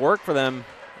continues to work for them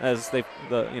as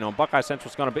Buckeye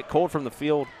Central's gone a bit cold from the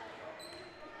field.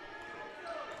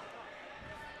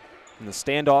 And the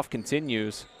standoff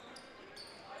continues.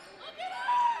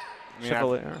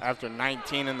 After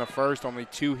 19 in the first, only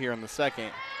 2 here in the second.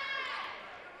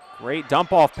 Great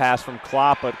dump-off pass from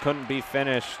Klopp, but couldn't be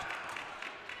finished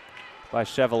by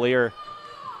Chevalier.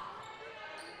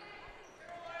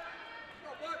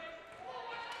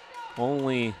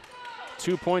 Only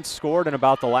 2 points scored in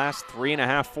about the last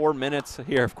 3.5, 4 minutes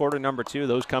here of quarter number 2.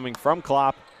 Those coming from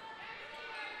Klopp.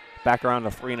 Back around the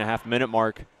 3.5-minute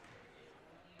mark.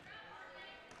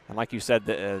 And like you said,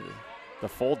 the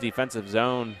full defensive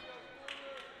zone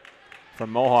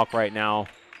from Mohawk right now,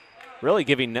 really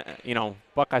giving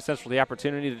Buckeye Central the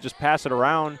opportunity to just pass it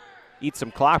around, eat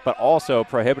some clock, but also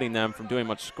prohibiting them from doing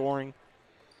much scoring.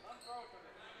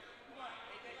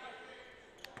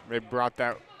 They brought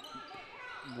that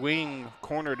wing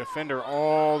corner defender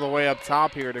all the way up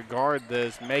top here to guard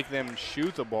this, make them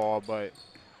shoot the ball, but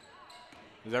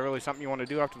is that really something you want to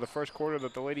do after the first quarter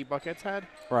that the Lady Buckets had?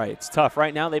 Right, it's tough.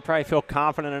 Right now they probably feel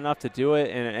confident enough to do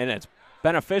it, and it's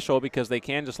beneficial because they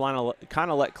can just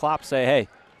kind of let Klopp say, hey,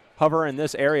 hover in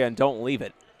this area and don't leave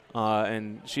it.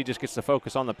 And she just gets to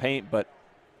focus on the paint, but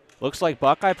looks like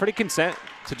Buckeye pretty content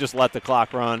to just let the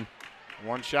clock run.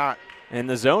 One shot. And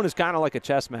the zone is kind of like a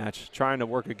chess match, trying to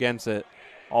work against it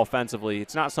offensively.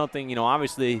 It's not something,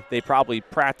 obviously they probably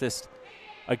practiced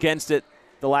against it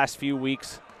the last few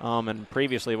weeks and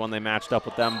previously when they matched up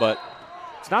with them, but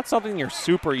it's not something you're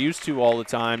super used to all the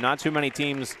time. Not too many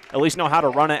teams at least know how to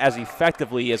run it as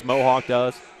effectively as Mohawk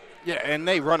does. Yeah, and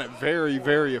they run it very,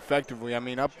 very effectively. I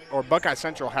mean, Buckeye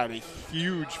Central had a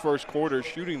huge first quarter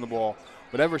shooting the ball,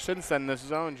 but ever since then, this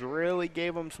zone's really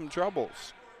gave them some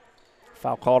troubles.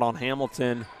 Foul called on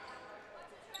Hamilton.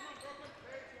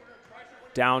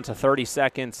 Down to 30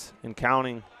 seconds and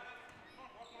counting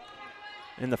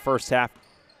in the first half.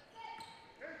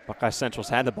 Buckeye Central's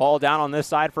had the ball down on this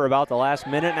side for about the last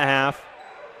minute and a half.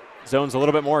 Zone's a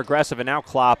little bit more aggressive, and now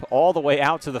Klopp all the way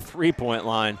out to the three-point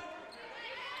line.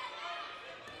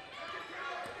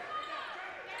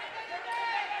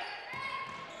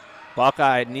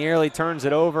 Buckeye nearly turns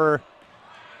it over.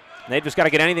 They've just got to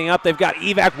get anything up. They've got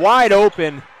Evac wide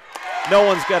open. No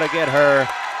one's going to get her.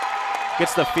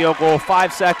 Gets the field goal,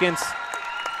 5 seconds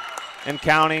and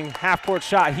counting. Half-court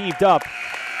shot heaved up,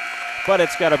 but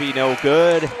it's going to be no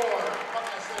good.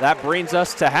 That brings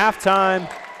us to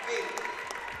halftime.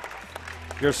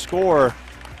 Your score,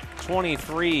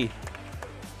 23-8,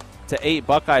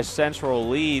 Buckeye Central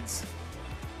leads.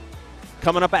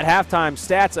 Coming up at halftime,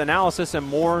 stats, analysis, and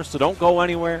more, so don't go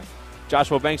anywhere.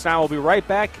 Joshua Banks and I will be right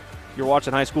back. You're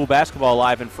watching high school basketball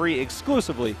live and free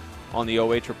exclusively on the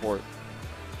OH Report.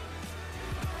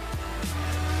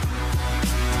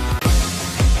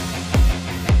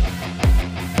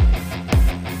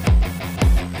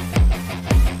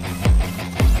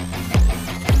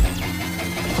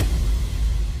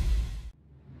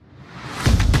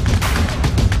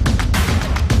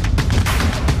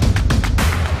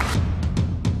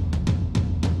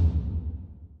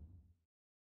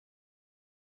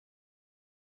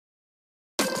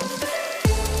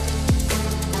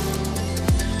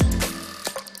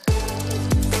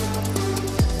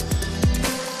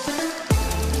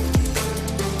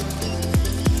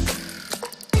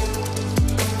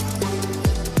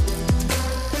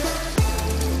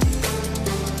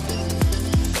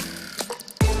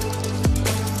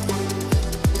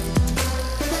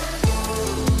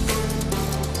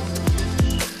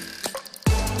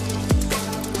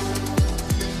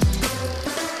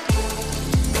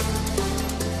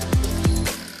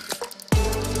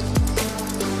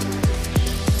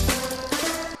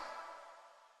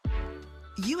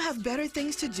 Better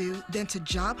things to do than to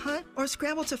job hunt or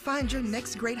scramble to find your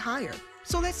next great hire.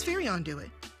 So let Spherion do it.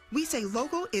 We say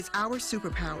local is our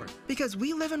superpower because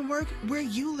we live and work where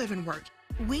you live and work.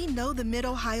 We know the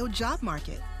Mid-Ohio job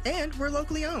market, and we're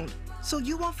locally owned. So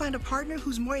you won't find a partner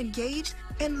who's more engaged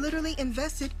and literally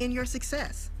invested in your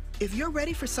success. If you're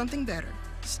ready for something better,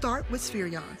 start with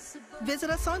Spherion.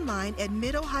 Visit us online at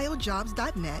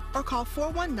midohiojobs.net or call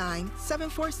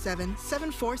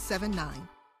 419-747-7479.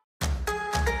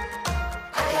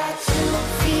 I got 2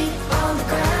 feet on the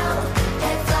ground,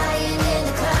 head flying in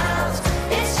the clouds.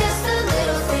 It's just the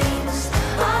little things,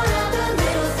 all of the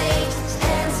little things.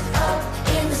 Hands up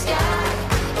in the sky,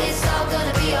 it's all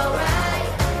gonna be alright.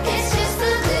 It's just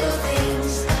the little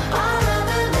things, all of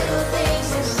the little things.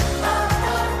 It's oh,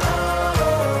 oh, oh,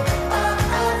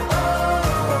 oh, oh,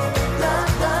 oh.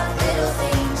 Love the little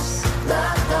things,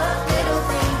 love the little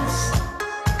things.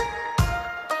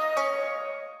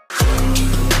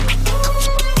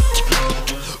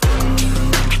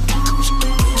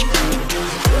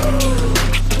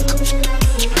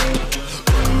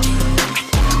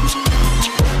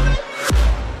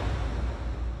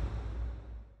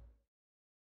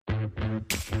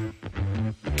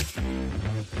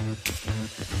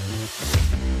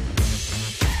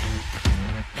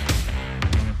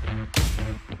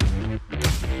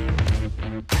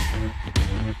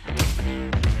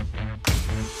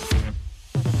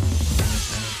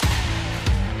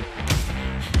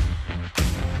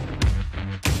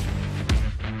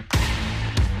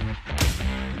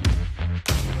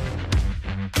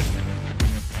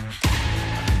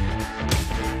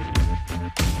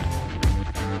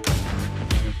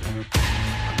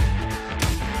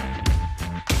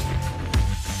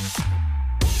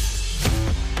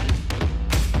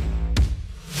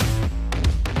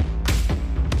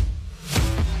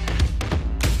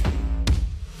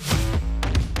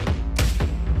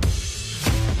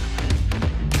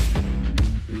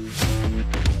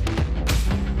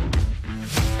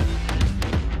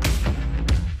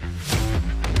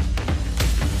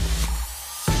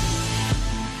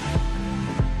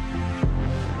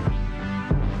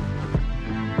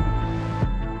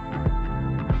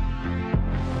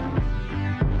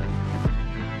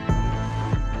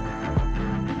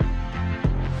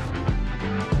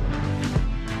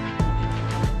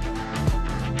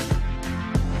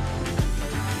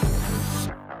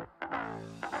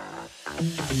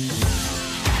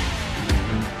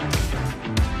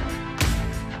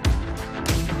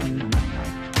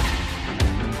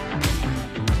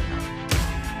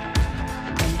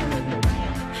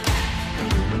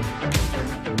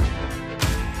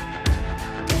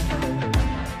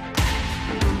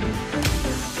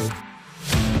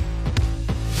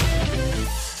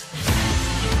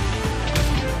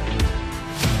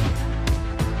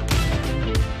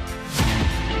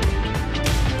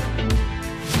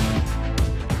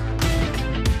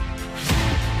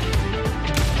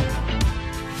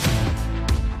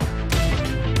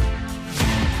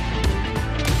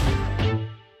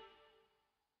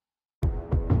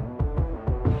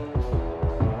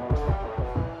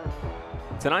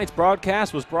 Tonight's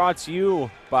broadcast was brought to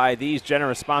you by these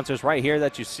generous sponsors right here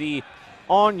that you see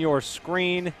on your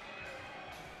screen.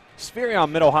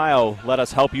 Spherion Mid-Ohio, let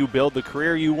us help you build the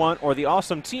career you want or the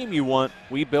awesome team you want.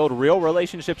 We build real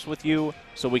relationships with you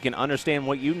so we can understand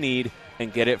what you need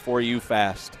and get it for you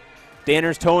fast.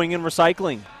 Danner's Towing and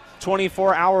Recycling,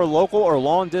 24-hour local or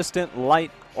long-distance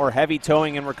light or heavy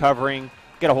towing and recovering.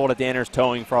 Get a hold of Danner's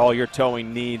Towing for all your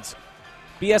towing needs.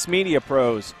 BS Media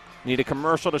Pros. Need a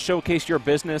commercial to showcase your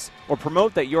business or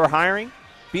promote that you're hiring?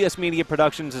 BS Media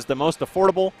Productions is the most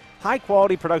affordable,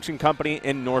 high-quality production company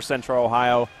in North Central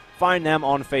Ohio. Find them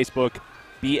on Facebook,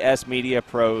 BS Media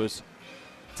Pros,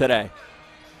 today.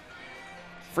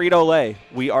 Frito Lay.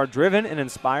 We are driven and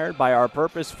inspired by our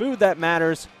purpose, food that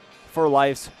matters for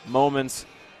life's moments.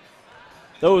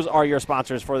 Those are your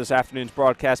sponsors for this afternoon's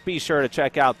broadcast. Be sure to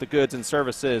check out the goods and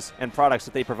services and products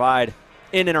that they provide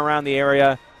in and around the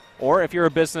area. Or if you're a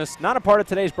business not a part of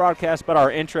today's broadcast but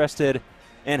are interested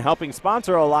in helping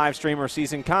sponsor a live stream or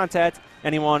season, contact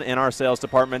anyone in our sales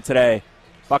department today.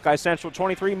 Buckeye Central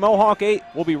 23, Mohawk 8.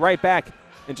 We'll be right back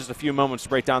in just a few moments to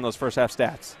break down those first half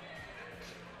stats.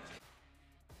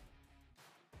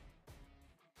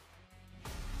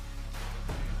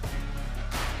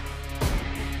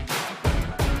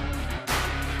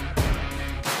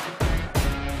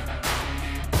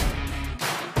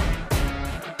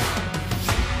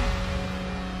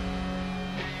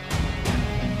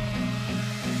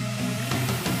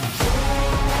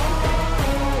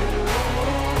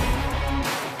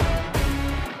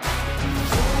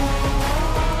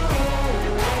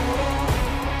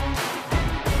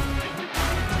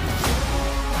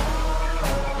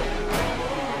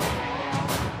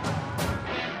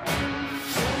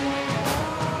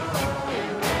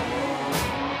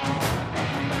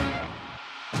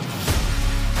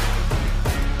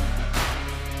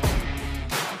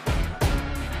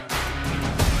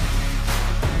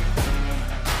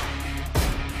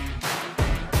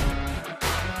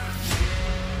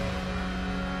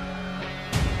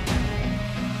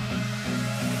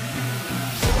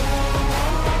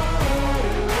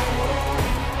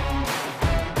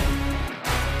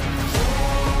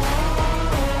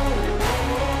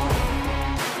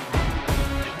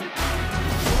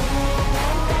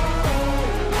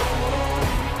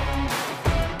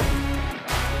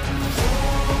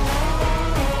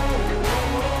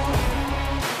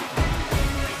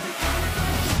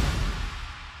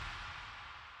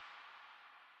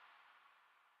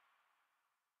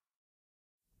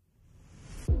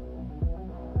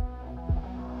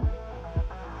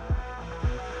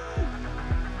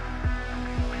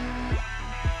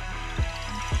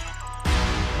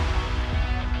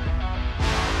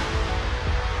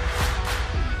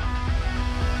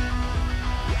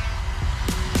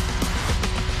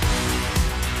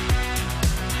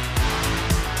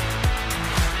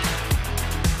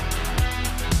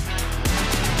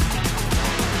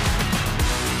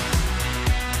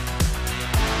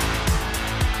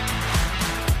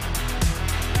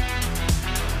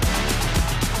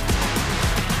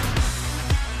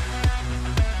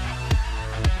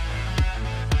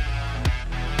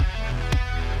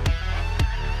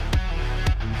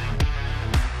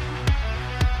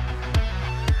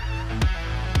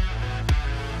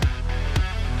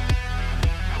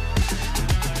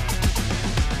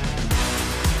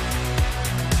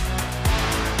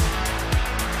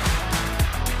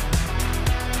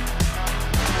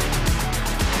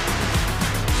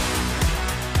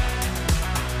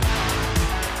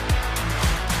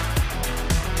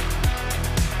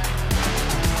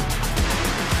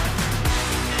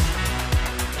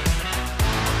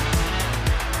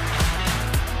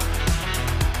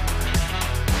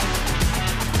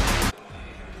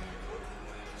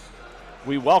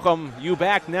 We welcome you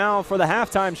back now for the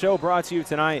halftime show brought to you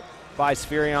tonight by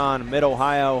Spherion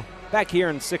Mid-Ohio. Back here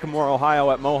in Sycamore,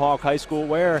 Ohio at Mohawk High School,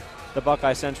 where the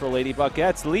Buckeye Central Lady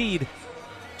Buckettes lead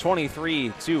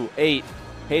 23-8.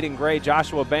 Hayden Gray,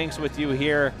 Joshua Banks with you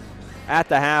here at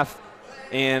the half.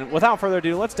 And without further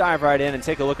ado, let's dive right in and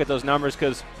take a look at those numbers,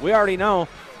 because we already know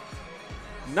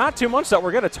not too much that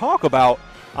we're going to talk about.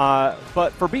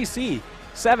 But for BC,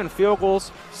 7 field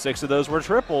goals, 6 of those were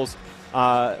triples,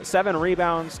 7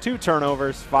 rebounds, 2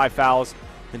 turnovers, 5 fouls,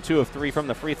 and 2 of 3 from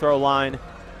the free throw line.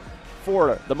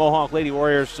 For the Mohawk Lady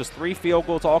Warriors, just 3 field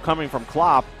goals, all coming from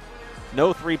Klopp.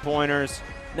 No three-pointers,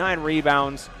 9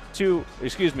 rebounds,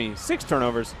 6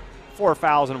 turnovers, 4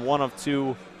 fouls, and 1 of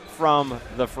 2 from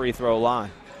the free throw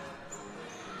line.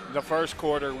 The first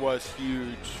quarter was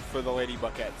huge for the Lady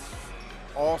Buckettes.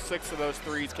 All 6 of those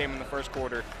threes came in the first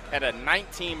quarter. Had a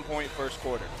 19-point first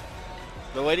quarter.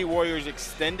 The Lady Warriors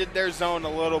extended their zone a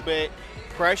little bit,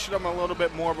 pressured them a little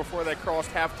bit more before they crossed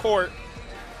half court,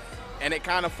 and it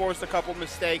kind of forced a couple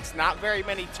mistakes. Not very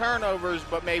many turnovers,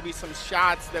 but maybe some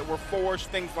shots that were forced,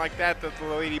 things like that the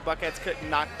Lady Buckettes couldn't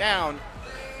knock down.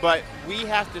 But we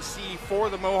have to see for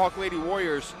the Mohawk Lady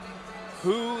Warriors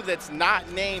who that's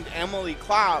not named Emily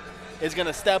Klopp is going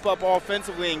to step up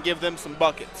offensively and give them some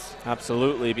buckets.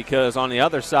 Absolutely, because on the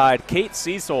other side, Kate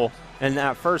Siesel in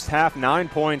that first half, 9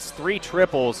 points, 3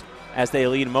 triples as they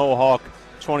lead Mohawk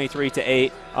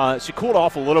 23-8. She cooled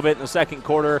off a little bit in the second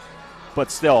quarter,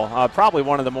 but still probably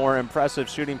one of the more impressive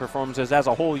shooting performances as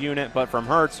a whole unit. But from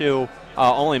her too,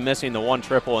 only missing the 1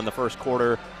 triple in the first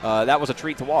quarter, that was a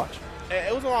treat to watch.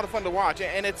 It was a lot of fun to watch,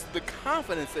 and it's the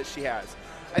confidence that she has.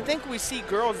 I think we see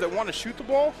girls that want to shoot the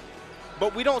ball,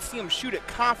 but we don't see them shoot it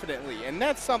confidently, and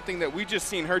that's something that we just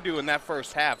seen her do in that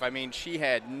first half. I mean, she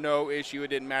had no issue. It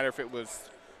didn't matter if it was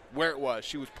where it was.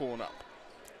 She was pulling up.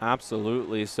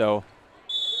 Absolutely. So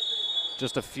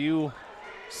just a few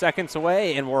seconds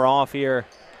away, and we're off here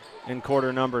in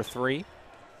quarter number 3.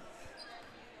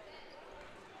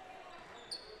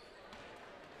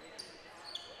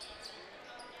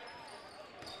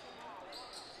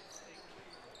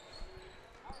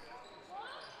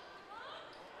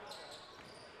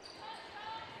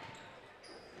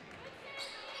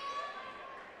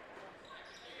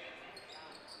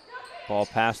 Ball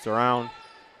passed around.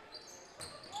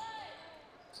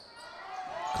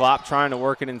 Klopp trying to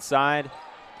work it inside.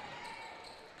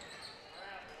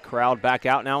 Crowd back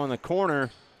out now in the corner.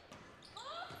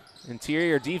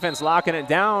 Interior defense locking it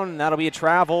down. That'll be a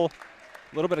travel.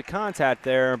 A little bit of contact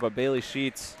there, but Bailey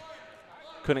Sheets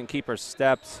couldn't keep her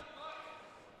steps.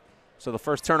 So the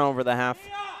first turnover of the half.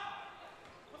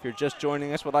 If you're just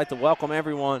joining us, we'd like to welcome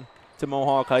everyone to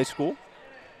Mohawk High School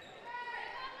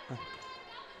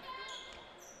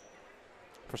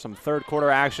for some third quarter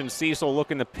action. Siesel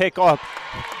looking to pick up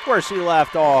where she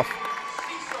left off.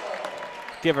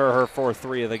 Give her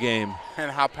 4th-3 of the game. And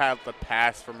how about the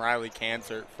pass from Riley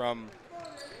Cancer from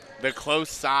the close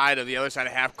side of the other side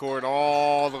of half court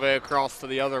all the way across to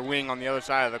the other wing on the other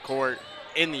side of the court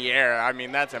in the air. I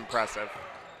mean, that's impressive.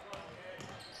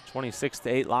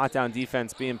 26-8 lockdown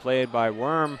defense being played by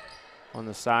Worm on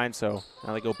the side. So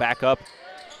now they go back up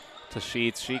to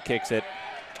Sheets. She kicks it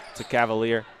to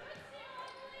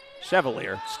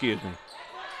Chevalier, excuse me.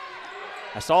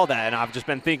 I saw that, and I've just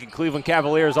been thinking Cleveland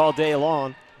Cavaliers all day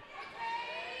long.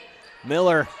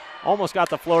 Miller almost got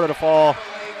the floater to fall.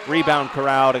 Rebound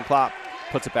corralled, and Klopp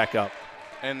puts it back up.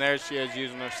 And there she is,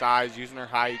 using her size, using her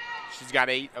height. She's got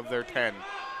 8 of their 10.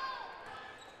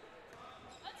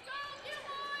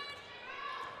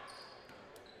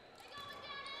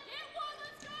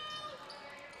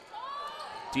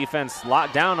 Defense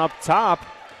locked down up top.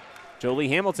 Jolie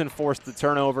Hamilton forced the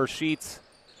turnover. Sheets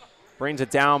brings it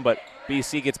down, but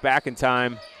BC gets back in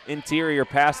time. Interior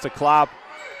pass to Klopp.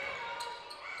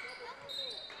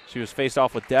 She was faced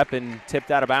off with Depp and tipped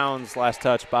out of bounds. Last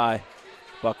touch by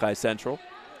Buckeye Central.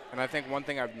 And I think one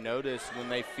thing I've noticed, when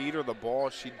they feed her the ball,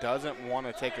 she doesn't want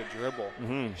to take a dribble.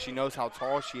 She knows how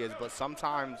tall she is, but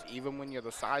sometimes even when you're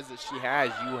the size that she has,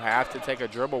 you have to take a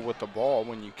dribble with the ball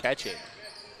when you catch it.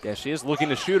 Yeah, she is looking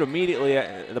to shoot immediately.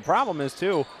 The problem is,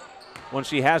 too, when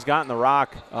she has gotten the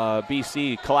rock,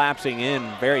 BC collapsing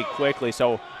in very quickly,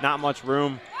 so not much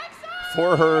room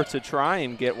for her to try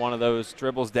and get one of those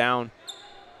dribbles down.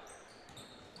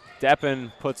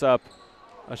 Deppen puts up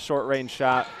a short-range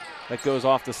shot that goes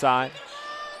off the side.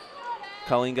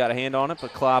 Colleen got a hand on it,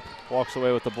 but Klopp walks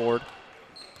away with the board.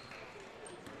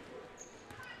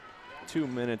 2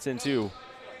 minutes into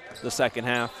the second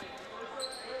half.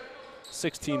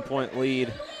 16-point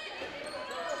lead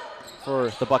for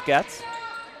the Buckettes.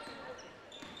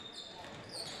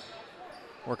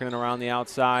 Working it around the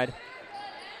outside.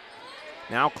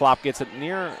 Now Klopp gets it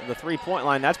near the three-point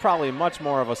line. That's probably much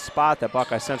more of a spot that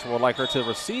Buckeye Central would like her to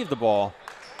receive the ball.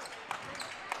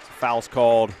 Foul's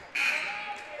called.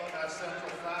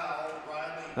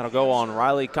 That'll go on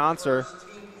Riley Conser,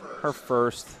 her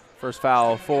first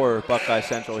foul for Buckeye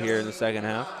Central here in the second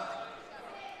half.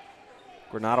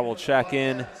 Granada will check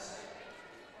in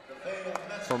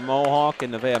for Mohawk,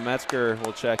 and Nevaeh Metzger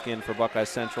will check in for Buckeye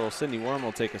Central. Sydney Worm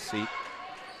will take a seat.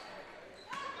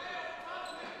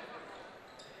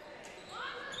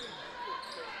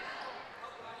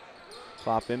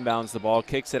 Klopp inbounds the ball,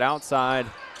 kicks it outside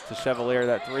to Chevalier.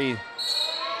 That three,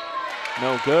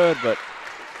 no good, but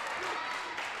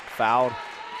fouled.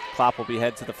 Klopp will be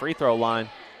head to the free throw line.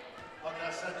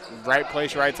 Right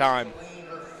place, right time.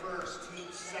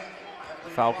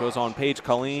 Foul goes on Paige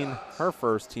Colleen, her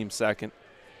first, team second.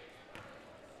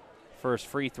 First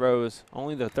free throws,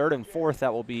 only the third and fourth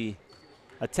that will be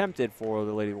attempted for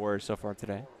the Lady Warriors so far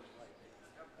today.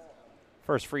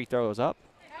 First free throw is up.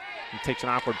 He takes an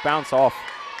awkward bounce off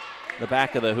the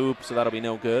back of the hoop, so that'll be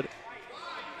no good.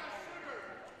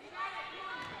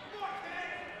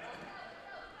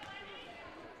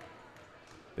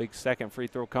 Big second free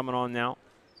throw coming on now.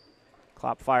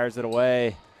 Klopp fires it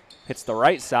away, hits the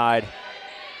right side.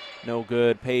 No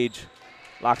good. Paige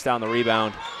locks down the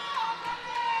rebound.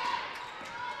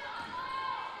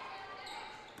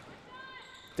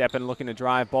 Deppen looking to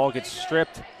drive. Ball gets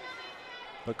stripped,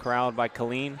 but corralled by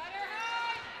Colleen.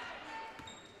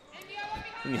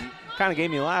 Kind of gave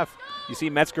me a laugh. You see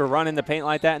Metzger run in the paint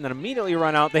like that and then immediately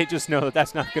run out. They just know that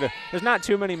that's not going to – there's not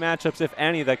too many matchups, if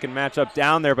any, that can match up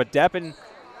down there. But Deppen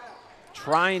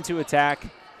trying to attack.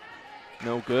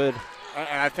 No good.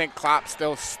 And I think Klopp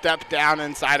still stepped down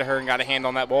inside of her and got a hand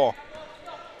on that ball.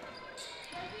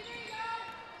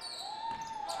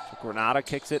 So Granada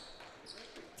kicks it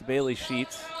to Bailey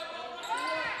Sheets.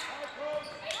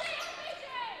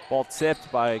 Ball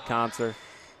tipped by Conser.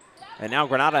 And now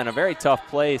Granada in a very tough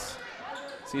place.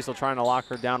 Siesel trying to lock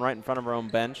her down right in front of her own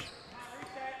bench.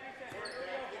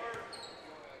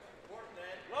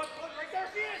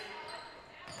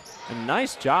 And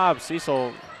nice job,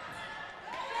 Siesel,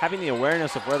 having the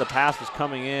awareness of where the pass was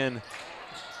coming in.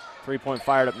 Three-point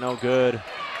fired up, no good.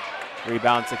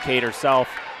 Rebound to Kate herself.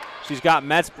 She's got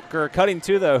Metzger cutting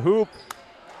to the hoop.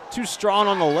 Too strong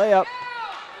on the layup.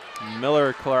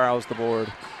 Miller corrals the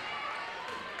board.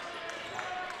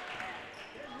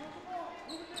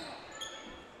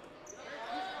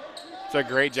 It's a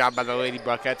great job by the Lady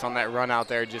Buckettes on that run out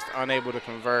there, just unable to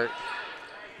convert.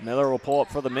 Miller will pull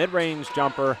up for the mid-range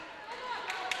jumper.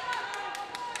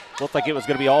 Looked like it was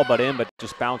going to be all but in, but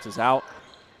just bounces out.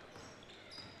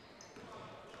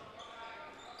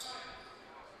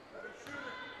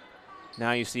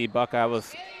 Now you see Buckeye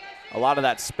with a lot of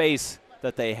that space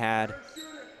that they had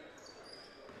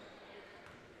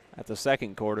at the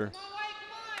second quarter.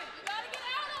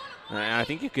 And I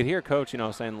think you could hear Coach,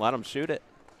 saying, let them shoot it.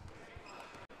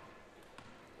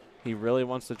 He really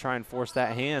wants to try and force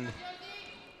that hand.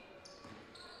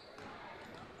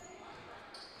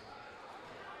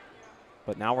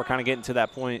 But now we're kind of getting to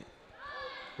that point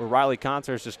where Riley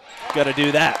Conser is just going to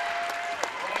do that.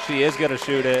 She is going to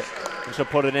shoot it, and she'll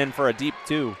put it in for a deep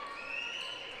two.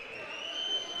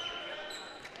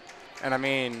 And, I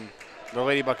mean, the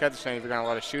Lady Buckettes are saying if you're going to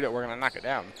let us shoot it, we're going to knock it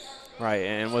down. Right,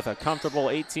 and with a comfortable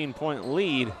 18-point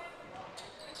lead,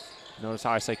 notice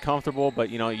how I say comfortable, but,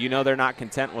 you know they're not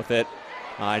content with it.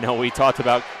 I know we talked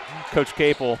about Coach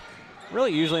Capel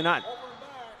really usually not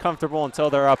comfortable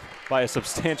until they're up by a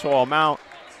substantial amount.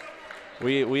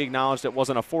 We acknowledged it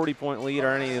wasn't a 40-point lead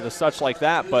or any of the such like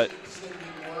that, but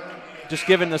just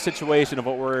given the situation of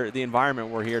the environment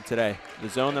we're here today, the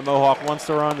zone that Mohawk wants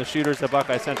to run, the shooters that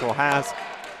Buckeye Central has,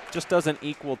 just doesn't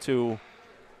equal to,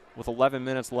 with 11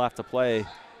 minutes left to play,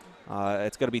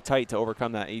 it's going to be tight to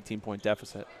overcome that 18-point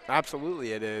deficit.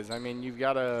 Absolutely, it is. I mean, you've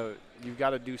got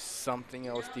to do something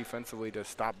else defensively to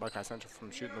stop Buckeye Central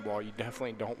from shooting the ball. You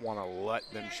definitely don't want to let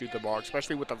them shoot the ball,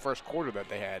 especially with the first quarter that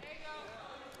they had.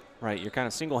 Right, you're kind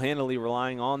of single-handedly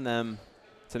relying on them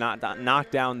to not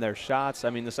knock down their shots. I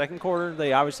mean, the second quarter,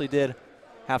 they obviously did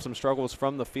have some struggles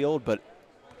from the field, but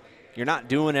you're not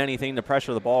doing anything to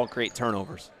pressure the ball and create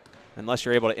turnovers unless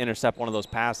you're able to intercept one of those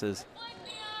passes.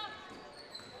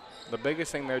 The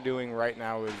biggest thing they're doing right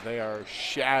now is they are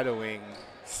shadowing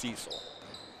Siesel.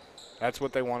 That's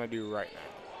what they want to do right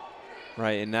now.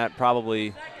 Right, and that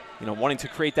probably, wanting to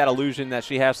create that illusion that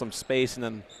she has some space and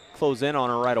then close in on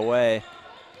her right away.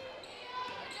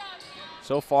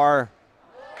 So far,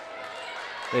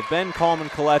 they've been calm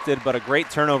and collected, but a great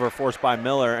turnover forced by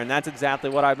Miller, and that's exactly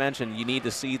what I mentioned. You need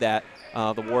to see that,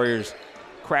 the Warriors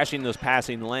crashing those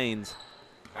passing lanes.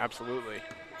 Absolutely.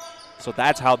 So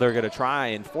that's how they're going to try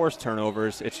and force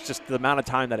turnovers. It's just the amount of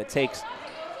time that it takes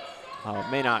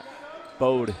may not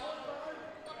bode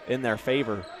in their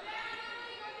favor.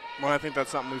 Well, I think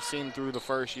that's something we've seen through the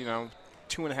first,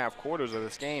 2.5 quarters of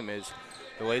this game is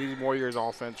the Lady Warriors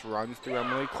offense runs through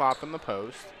Emily Klopp in the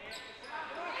post.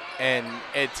 And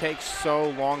it takes so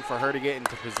long for her to get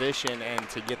into position and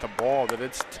to get the ball that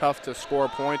it's tough to score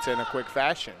points in a quick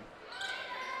fashion.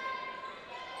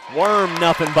 Worm,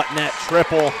 nothing but net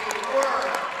triple.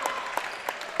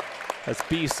 That's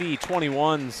BC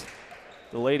 21s.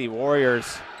 The Lady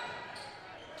Warriors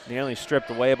nearly stripped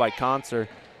away by Concert.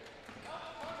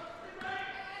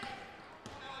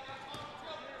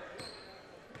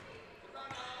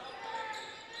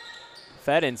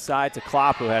 Fed inside to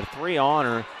Klopp, who had 3 on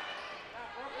her.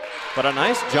 But a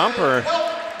nice jumper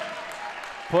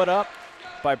put up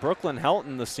by Brooklyn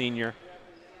Helton, the senior.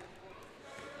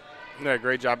 Yeah,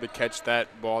 great job to catch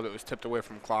that ball that was tipped away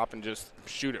from Klopp and just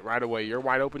shoot it right away. You're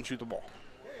wide open, shoot the ball.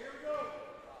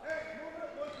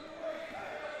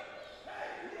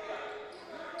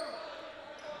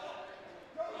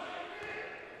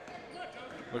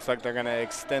 Looks like they're going to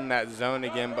extend that zone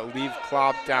again, but leave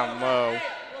Klopp down low.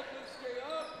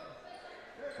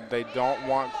 They don't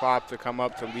want Klopp to come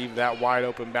up to leave that wide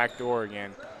open back door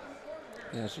again.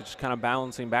 Yeah, she's just kind of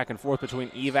balancing back and forth between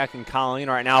Evac and Colleen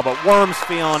right now, but Worm's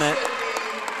feeling it.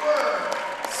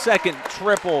 Second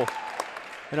triple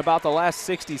in about the last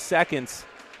 60 seconds.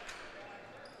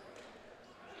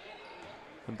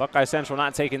 And Buckeye Central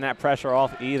not taking that pressure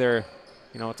off either.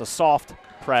 It's a soft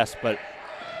press, but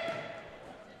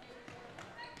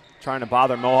trying to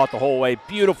bother Mohawk the whole way.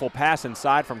 Beautiful pass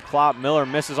inside from Klopp. Miller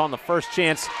misses on the first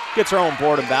chance, gets her own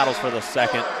board and battles for the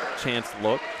second chance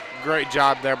look. Great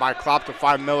job there by Klopp to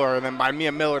find Miller, and then by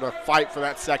Mia Miller to fight for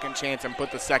that second chance and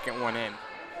put the second one in.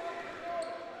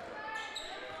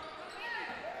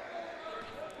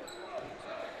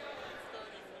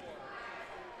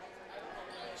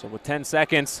 So with 10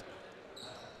 seconds,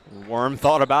 Worm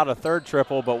thought about a third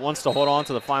triple, but wants to hold on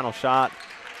to the final shot.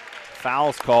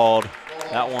 Foul's called.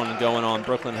 That one going on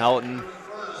Brooklyn Helton,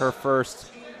 her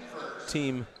first,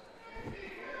 team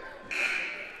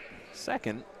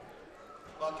second.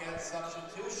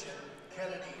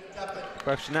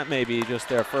 Correction, that may be just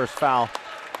their first foul.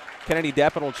 Kennedy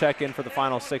Deppen will check in for the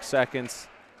final 6 seconds.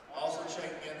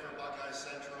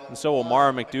 And so will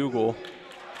Mara McDougal.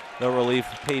 They'll relieve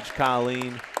Paige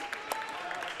Colleen.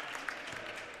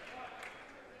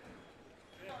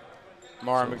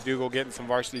 Mara McDougal getting some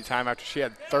varsity time after she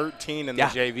had 13 in the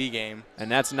JV game. And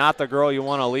that's not the girl you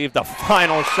want to leave the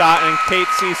final shot. And Kate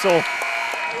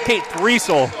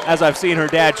Thriesel, as I've seen her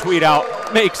dad tweet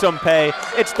out, makes them pay.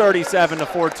 It's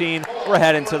 37-14. We're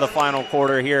heading to the final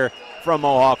quarter here from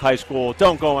Mohawk High School.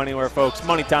 Don't go anywhere, folks.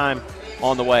 Money time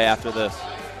on the way after this.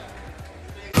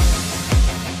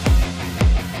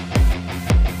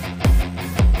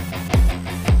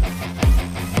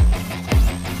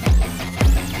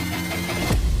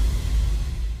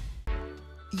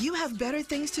 You have better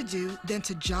things to do than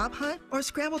to job hunt or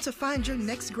scramble to find your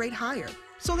next great hire.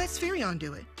 So let Spherion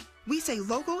do it. We say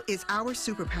local is our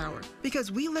superpower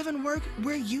because we live and work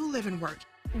where you live and work.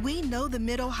 We know the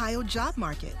Mid-Ohio job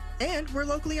market, and we're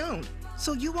locally owned.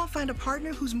 So you won't find a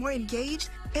partner who's more engaged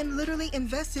and literally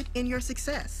invested in your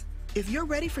success. If you're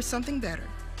ready for something better,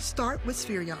 start with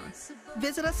Spherion.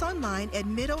 Visit us online at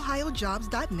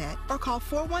midohiojobs.net or call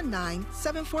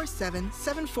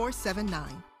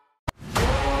 419-747-7479.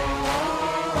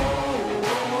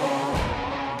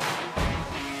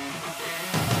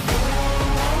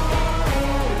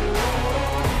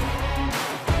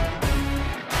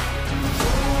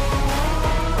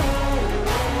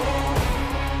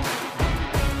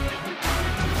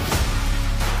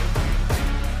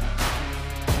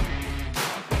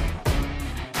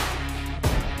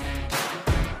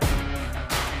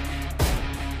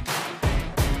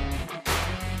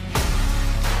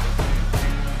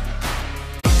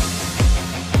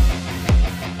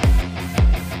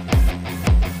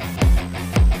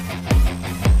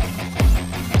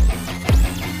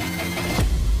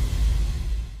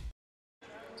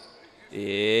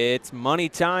 It's money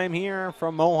time here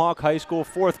from Mohawk High School.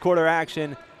 Fourth quarter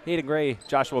action. Hayden Gray,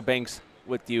 Joshua Banks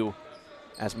with you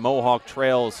as Mohawk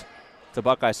trails to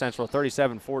Buckeye Central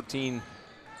 37-14.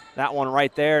 That one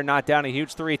right there, knocked down a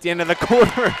huge three at the end of the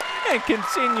quarter and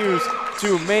continues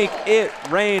to make it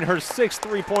rain. Her sixth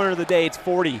three-pointer of the day. It's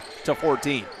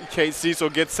 40-14. Kate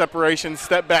Siesel gets separation,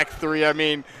 step back three. I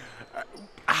mean,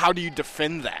 how do you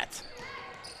defend that?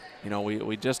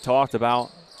 We just talked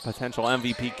about potential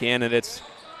MVP candidates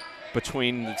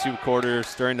between the two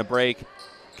quarters during the break.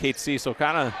 Kate Siesel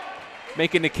kind of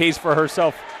making the case for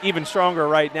herself even stronger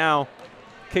right now.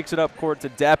 Kicks it up court to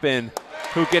Deppen,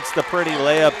 who gets the pretty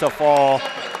layup to fall.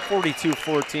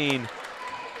 42-14,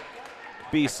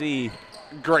 BC.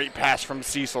 Great pass from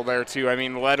Siesel there, too. I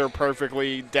mean, led her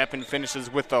perfectly. Deppen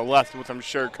finishes with the left, which I'm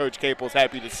sure Coach Capel's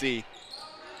happy to see.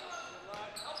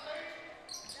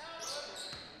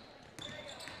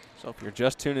 So if you're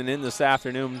just tuning in this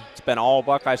afternoon, it's been all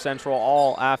Buckeye Central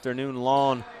all afternoon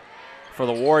long. For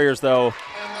the Warriors, though,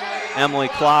 Emily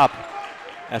Klopp,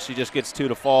 as she just gets 2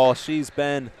 to fall, she's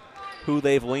been who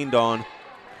they've leaned on.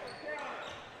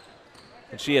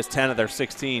 And she has 10 of their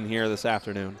 16 here this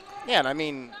afternoon. Yeah, and I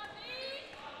mean,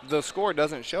 the score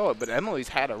doesn't show it, but Emily's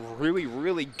had a really,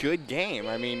 really good game.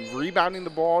 I mean, rebounding the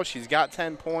ball, she's got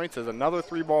 10 points. There's another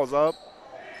 3 balls up.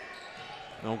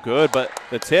 No good, but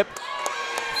the tip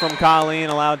from Colleen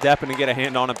allowed Deppen to get a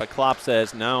hand on it, but Klopp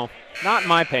says, no, not in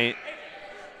my paint.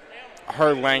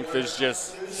 Her length is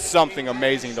just something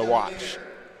amazing to watch.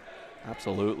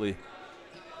 Absolutely.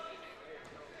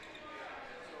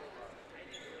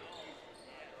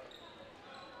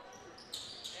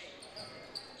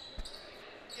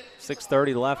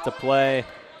 .6:30 left to play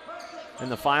in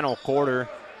the final quarter.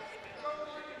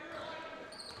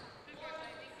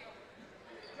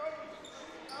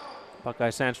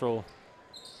 Buckeye Central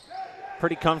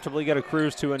pretty comfortably get a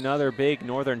cruise to another big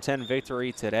Northern 10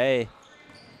 victory today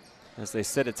as they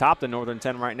sit atop the Northern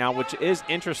 10 right now, which is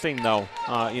interesting though.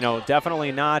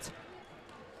 Definitely not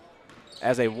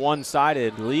as a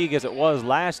one-sided league as it was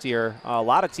last year. A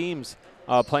lot of teams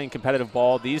playing competitive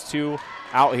ball. These two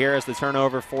out here as the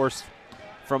turnover forced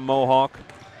from Mohawk.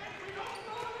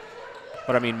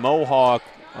 But I mean, Mohawk,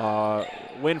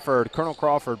 Winford, Colonel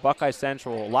Crawford, Buckeye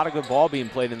Central, a lot of good ball being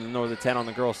played in the Northern 10 on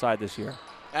the girls' side this year.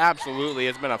 Absolutely.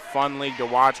 It's been a fun league to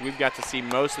watch. We've got to see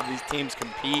most of these teams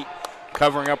compete,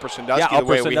 covering Upper Sandusky the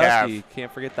way we have.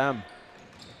 Can't forget them.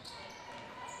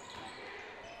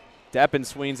 Deppen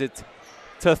swings it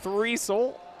to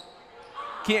Threesel.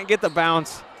 Can't get the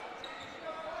bounce.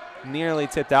 Nearly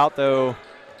tipped out, though,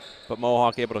 but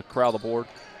Mohawk able to corral the board.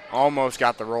 Almost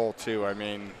got the roll, too. I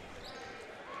mean,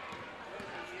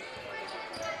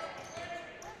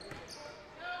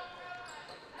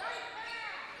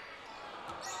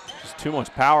 just too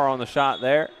much power on the shot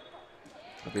there.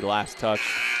 That'll be the last touch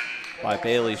by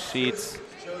Bailey Sheets.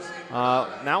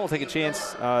 Now we'll take a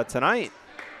chance tonight.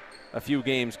 A few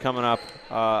games coming up.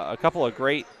 A couple of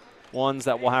great ones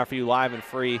that we'll have for you live and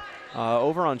free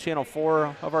over on Channel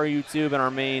 4 of our YouTube and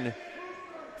our main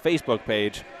Facebook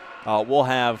page. We'll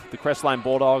have the Crestline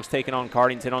Bulldogs taking on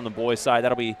Cardington on the boys' side.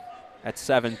 That'll be at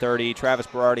 7:30. Travis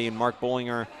Berardi and Mark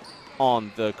Bullinger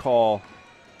on the call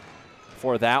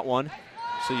for that one.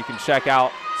 So you can check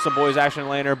out some boys' action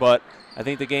later, but I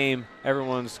think the game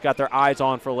everyone's got their eyes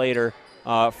on for later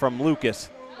from Lucas.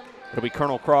 It'll be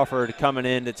Colonel Crawford coming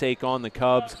in to take on the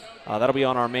Cubs. That'll be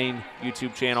on our main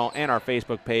YouTube channel and our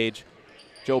Facebook page.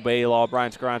 Joe Baylaw,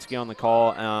 Brian Skoronsky on the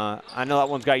call. I know that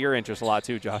one's got your interest a lot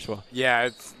too, Joshua. Yeah,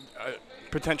 it's a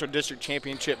potential district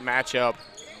championship matchup.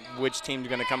 Which team's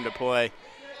going to come to play?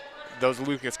 Those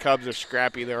Lucas Cubs are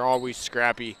scrappy. They're always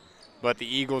scrappy. But the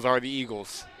Eagles are the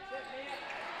Eagles.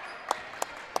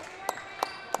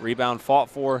 Rebound fought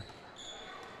for,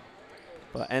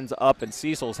 but ends up in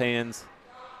Cecil's hands.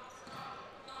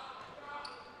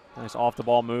 Nice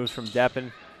off-the-ball moves from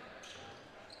Deppen.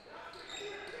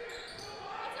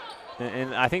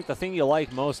 And I think the thing you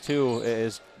like most, too,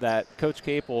 is that Coach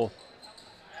Capel,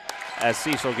 as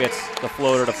Cecil gets the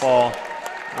floater to fall,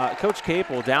 Coach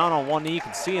Capel down on one knee. You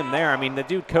can see him there. I mean, the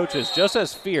dude coaches just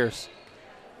as fierce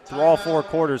through all 4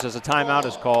 quarters as a timeout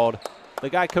is called. The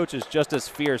guy coaches just as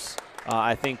fierce,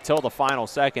 I think, till the final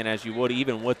second as you would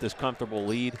even with this comfortable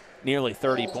lead, nearly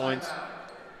 30 points.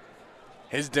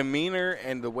 His demeanor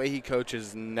and the way he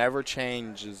coaches never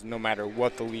changes no matter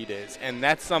what the lead is. And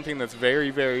that's something that's very,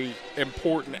 very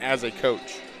important as a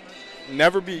coach.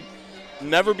 Never be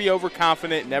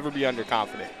overconfident, never be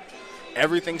underconfident.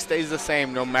 Everything stays the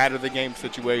same no matter the game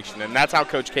situation. And that's how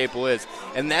Coach Capel is.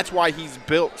 And that's why he's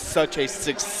built such a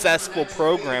successful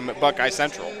program at Buckeye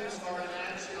Central.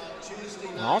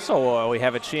 Also, we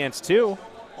have a chance, too.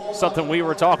 Something we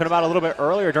were talking about a little bit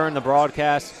earlier during the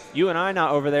broadcast. You and I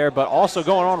not over there, but also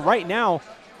going on right now,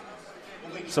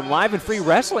 some live and free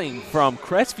wrestling from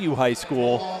Crestview High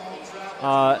School.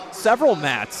 Several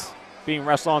mats being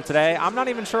wrestled on today. I'm not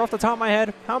even sure off the top of my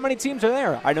head how many teams are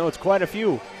there. I know it's quite a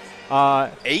few.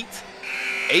 8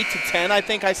 to 10, I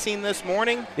think I seen this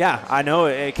morning. Yeah, I know.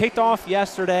 It kicked off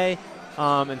yesterday.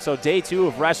 And so day 2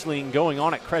 of wrestling going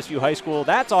on at Crestview High School.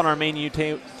 That's on our main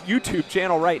YouTube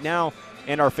channel right now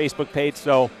and our Facebook page.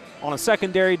 So on a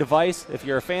secondary device. If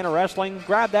you're a fan of wrestling,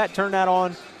 grab that, turn that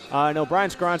on. I know Brian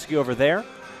Skoronsky over there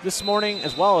this morning,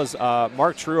 as well as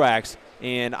Mark Truax.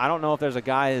 And I don't know if there's a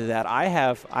guy that I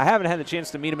haven't had a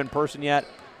chance to meet him in person yet,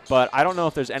 but I don't know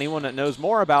if there's anyone that knows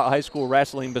more about high school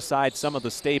wrestling besides some of the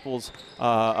staples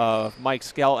of Mike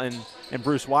Skelton and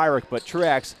Bruce Wyrick. But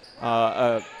Truax,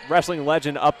 a wrestling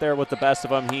legend up there with the best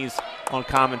of them. He's on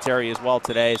commentary as well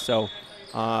today. So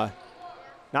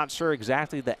not sure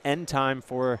exactly the end time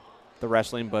for the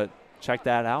wrestling, but check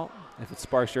that out if it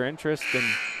sparks your interest. And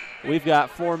we've got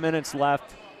 4 minutes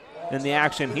left in the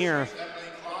action here.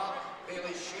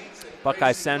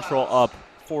 Buckeye Central up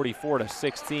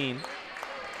 44-16.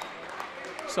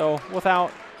 So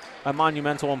without a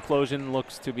monumental implosion,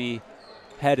 looks to be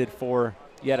headed for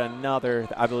yet another,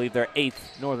 I believe their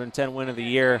 8th Northern 10 win of the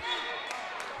year.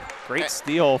 Great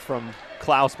steal from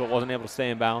Klaus, but wasn't able to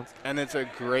stay in bounds. And it's a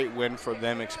great win for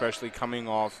them, especially coming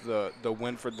off the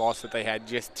Winford loss that they had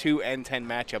just 2 N10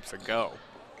 matchups ago.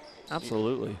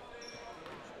 Absolutely.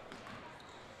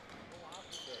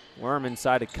 Worm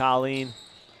inside to Colleen.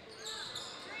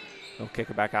 He'll kick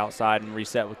it back outside and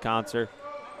reset with Concert.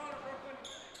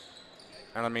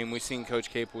 And, I mean, we've seen Coach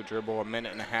Capel dribble a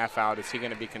minute and a half out. Is he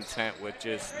going to be content with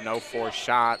just no forced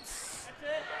shots?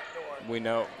 We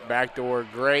know backdoor,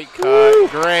 great cut, woo!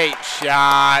 Great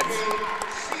shot.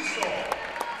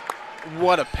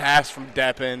 What a pass from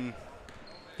Deppen.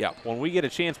 Yeah, when we get a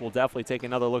chance, we'll definitely take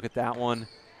another look at that one.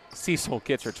 Siesel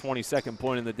gets her 22nd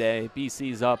point of the day.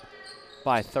 BC's up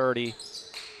by 30.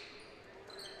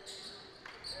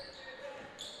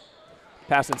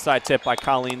 Pass inside tip by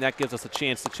Colleen. That gives us a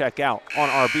chance to check out on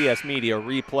our BS Media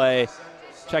replay.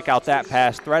 Check out that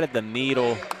pass. Threaded the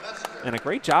needle. And a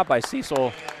great job by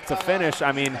Siesel to finish.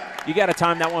 I mean, you got to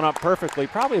time that one up perfectly.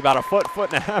 Probably about a foot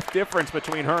and a half difference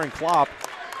between her and Klopp.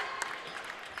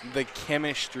 The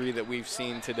chemistry that we've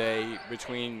seen today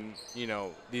between, you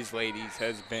know, these ladies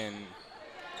has been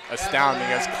astounding.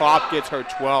 As Klopp gets her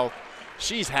 12th,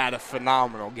 she's had a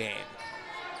phenomenal game.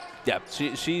 Yeah,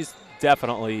 she's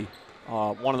definitely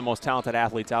one of the most talented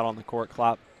athletes out on the court.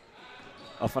 Klopp,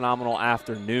 a phenomenal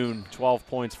afternoon. 12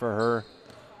 points for her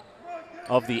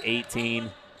of the 18.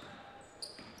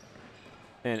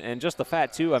 And just the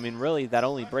fact, too, I mean, really, that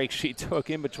only break she took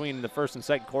in between the first and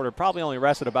second quarter probably only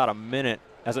rested about a minute,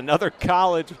 as another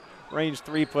college range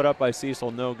 3 put up by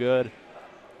Siesel, no good.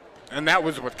 And that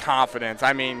was with confidence.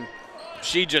 I mean,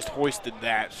 she just hoisted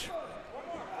that.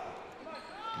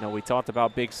 You know, we talked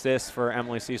about big sis for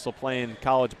Emily Siesel playing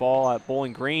college ball at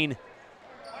Bowling Green.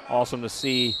 Awesome to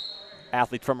see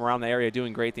athletes from around the area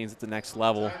doing great things at the next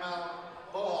level.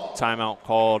 Timeout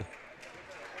called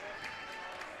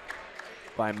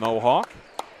by Mohawk.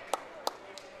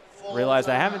 Realized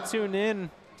I haven't tuned in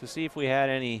to see if we had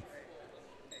any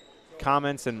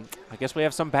comments, and I guess we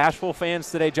have some bashful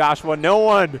fans today, Joshua. No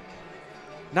one,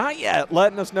 not yet,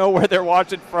 letting us know where they're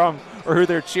watching from or who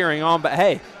they're cheering on. But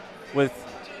hey, with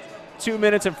 2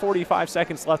 minutes and 45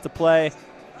 seconds left to play,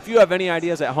 if you have any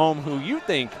ideas at home who you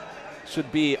think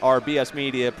should be our BS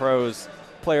Media Pros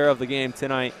player of the game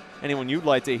tonight, anyone you'd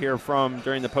like to hear from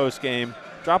during the post game,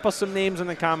 drop us some names in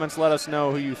the comments. Let us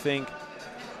know who you think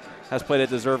has played a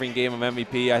deserving game of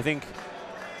MVP. I think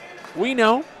we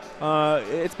know.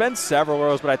 It's been several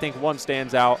rows, but I think one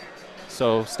stands out.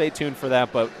 So stay tuned for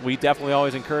that. But we definitely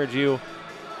always encourage you.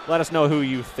 Let us know who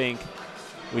you think.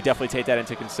 We definitely take that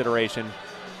into consideration.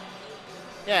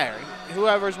 Yeah,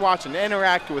 whoever's watching,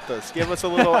 interact with us. Give us a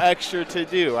little extra to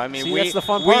do. I mean, that's the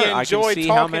fun part. We enjoy I can see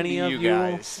talking how many to of you you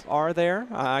guys. are there.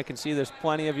 I can see there's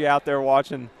plenty of you out there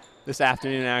watching this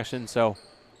afternoon action. So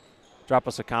drop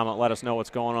us a comment. Let us know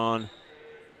what's going on.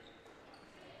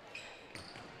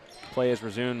 Play is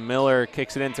resumed. Miller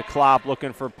kicks it into Klopp,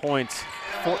 looking for points.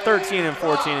 13 and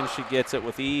 14, and she gets it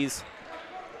with ease.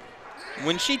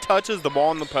 When she touches the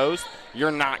ball in the post,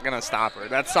 you're not going to stop her.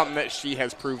 That's something that she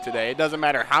has proved today. It doesn't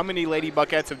matter how many Lady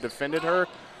Buckettes have defended her.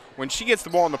 When she gets the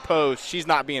ball in the post, she's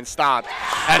not being stopped.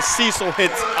 As Siesel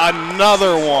hits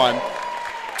another one.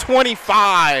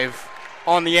 25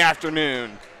 on the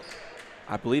afternoon.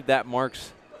 I believe that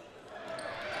marks,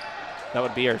 that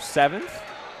would be her 7th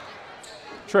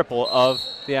triple of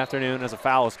the afternoon as a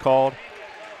foul is called.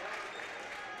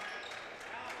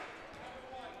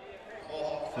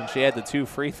 And she had the 2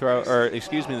 the 2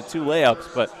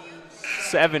 layups, but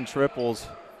 7 triples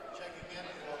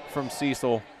from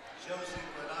Siesel.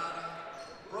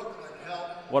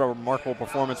 What a remarkable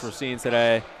performance we're seeing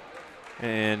today.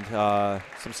 And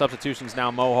some substitutions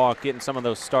now. Mohawk getting some of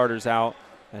those starters out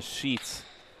as Sheets.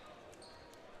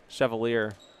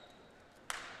 Chevalier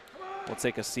will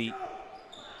take a seat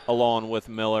along with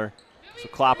Miller. So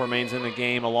Klopp remains in the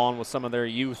game along with some of their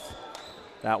youth.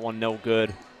 That one no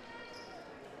good.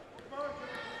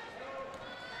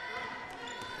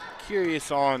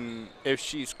 Curious on if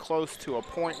she's close to a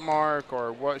point mark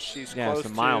or what she's close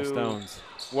some to. milestones.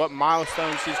 What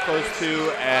milestone she's close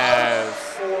to as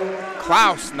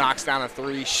Klaus knocks down a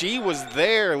 3. She was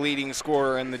their leading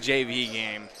scorer in the JV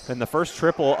game. And the first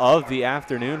triple of the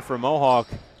afternoon for Mohawk.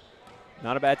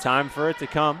 Not a bad time for it to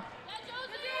come.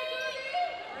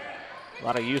 A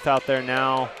lot of youth out there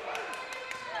now.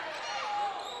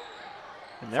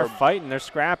 And they're fighting, they're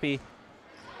scrappy.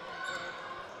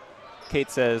 Kate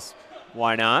says,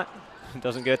 why not?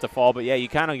 Doesn't get it to fall, but yeah, you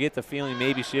kind of get the feeling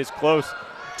maybe she is close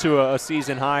to a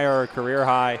season high or a career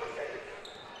high.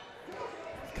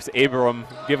 Because Abram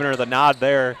giving her the nod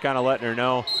there, kind of letting her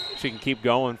know she can keep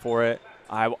going for it.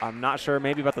 I'm not sure,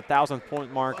 maybe about the 1,000th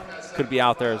point mark could be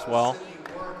out there as well.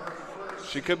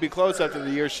 She could be close after the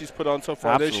years she's put on so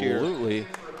far this year. Absolutely.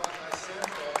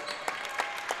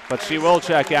 But she will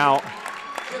check out.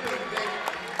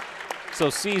 So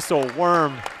Siesel,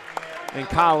 Worm, and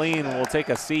Colleen will take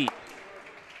a seat.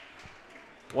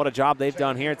 What a job they've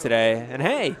done here today. And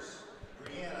hey,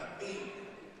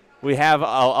 we have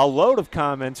a load of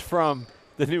comments from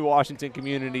the New Washington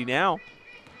community now.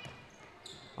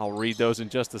 I'll read those in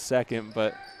just a second,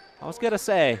 but I was going to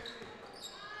say,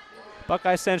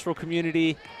 Buckeye Central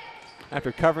community,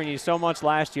 after covering you so much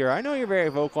last year, I know you're very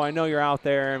vocal. I know you're out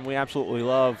there, and we absolutely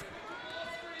love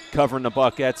covering the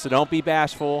Buckettes, so don't be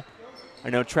bashful. I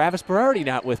know Travis Berardi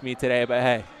not with me today, but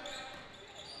hey,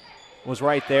 was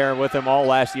right there with him all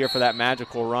last year for that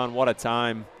magical run. What a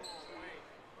time.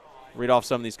 Read off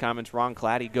some of these comments. Ron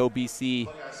Claddy, go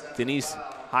BC. Denise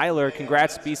Heiler,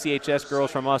 congrats BCHS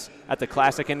girls from us at the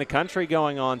Classic in the Country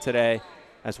going on today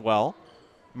as well.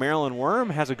 Marilyn Worm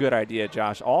has a good idea,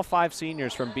 Josh. All 5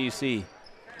 seniors from BC.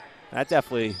 That's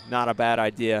definitely not a bad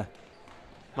idea.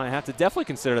 Might have to definitely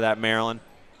consider that, Marilyn.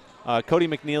 Cody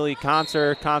McNeely,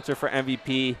 Concert for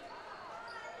MVP.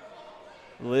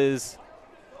 Liz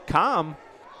Com,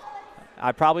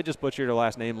 I probably just butchered her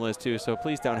last name, Liz, too, so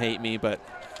please don't hate me, but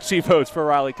she votes for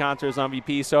Riley Concer's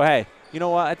MVP. So, hey, you know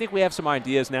what? I think we have some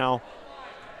ideas now.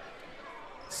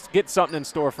 Let's get something in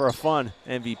store for a fun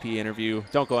MVP interview.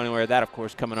 Don't go anywhere. That, of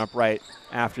course, coming up right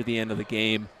after the end of the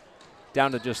game.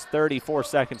 Down to just 34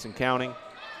 seconds and counting.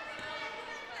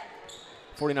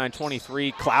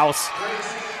 49-23. Klaus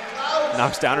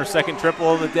knocks down her second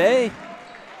triple of the day.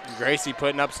 Gracie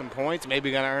putting up some points,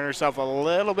 maybe going to earn herself a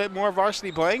little bit more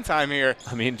varsity playing time here.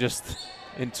 I mean, just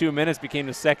in 2 minutes became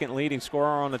the second leading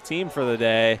scorer on the team for the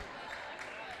day.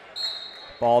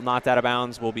 Ball knocked out of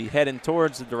bounds. Will be heading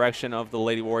towards the direction of the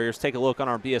Lady Warriors. Take a look on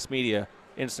our BS Media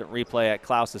instant replay at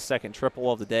Klaus' second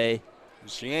triple of the day.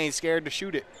 She ain't scared to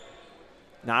shoot it.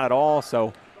 Not at all,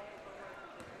 so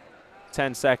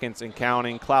 10 seconds and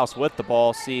counting. Klaus with the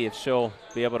ball. See if she'll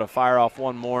be able to fire off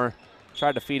one more.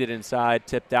 Tried to feed it inside,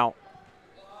 tipped out.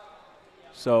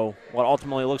 So what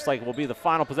ultimately looks like will be the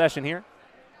final possession here.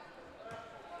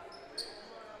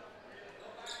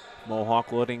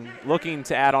 Mohawk looking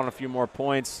to add on a few more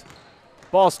points.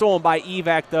 Ball stolen by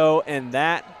Evac, though, and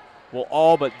that will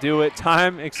all but do it.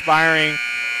 Time expiring.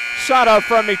 Shot up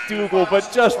from McDougal, but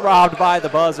just robbed by the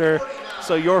buzzer.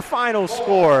 So your final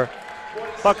score,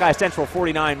 Buckeye Central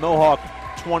 49, Mohawk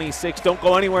 26. Don't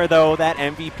go anywhere, though. That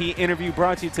MVP interview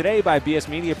brought to you today by BS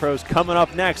Media Pros coming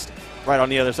up next, right on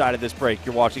the other side of this break.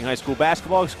 You're watching high school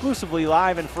basketball exclusively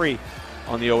live and free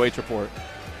on the OH Report.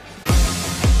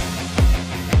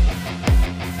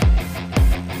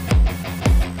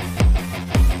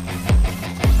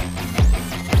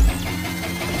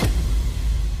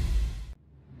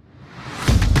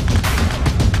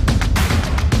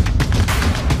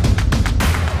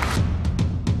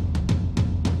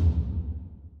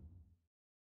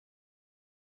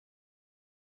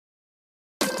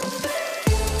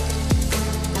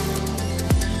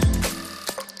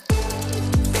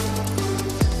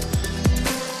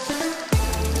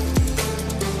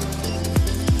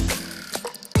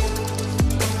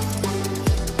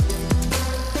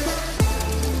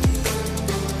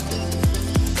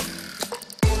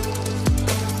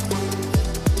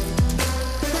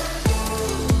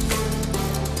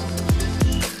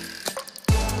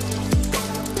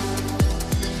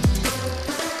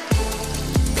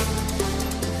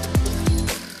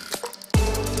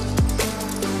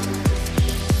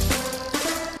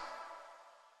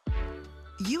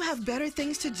 Better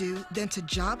things to do than to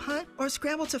job hunt or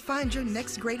scramble to find your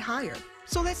next great hire.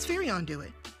 So let Spherion do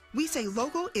it. We say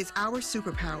local is our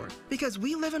superpower because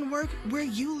we live and work where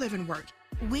you live and work.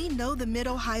 We know the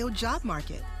Mid-Ohio job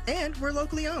market, and we're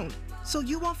locally owned. So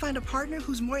you won't find a partner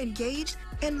who's more engaged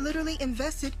and literally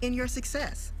invested in your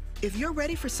success. If you're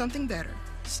ready for something better,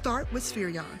 start with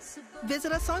Spherion.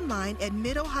 Visit us online at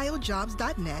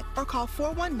midohiojobs.net or call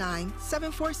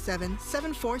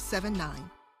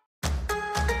 419-747-7479.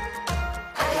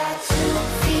 I got 2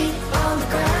 feet on the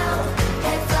ground,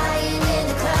 head flying in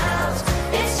the clouds.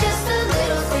 It's just the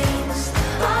little things,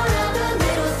 all of the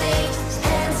little things.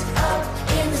 Hands up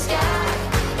in the sky,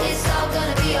 it's all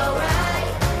gonna be alright.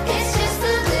 It's just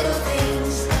the little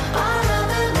things, all of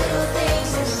the little things.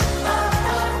 It's oh,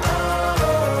 oh,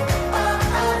 oh,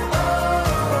 oh, oh,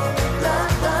 oh.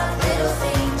 Love the little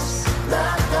things,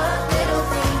 love the little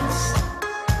things.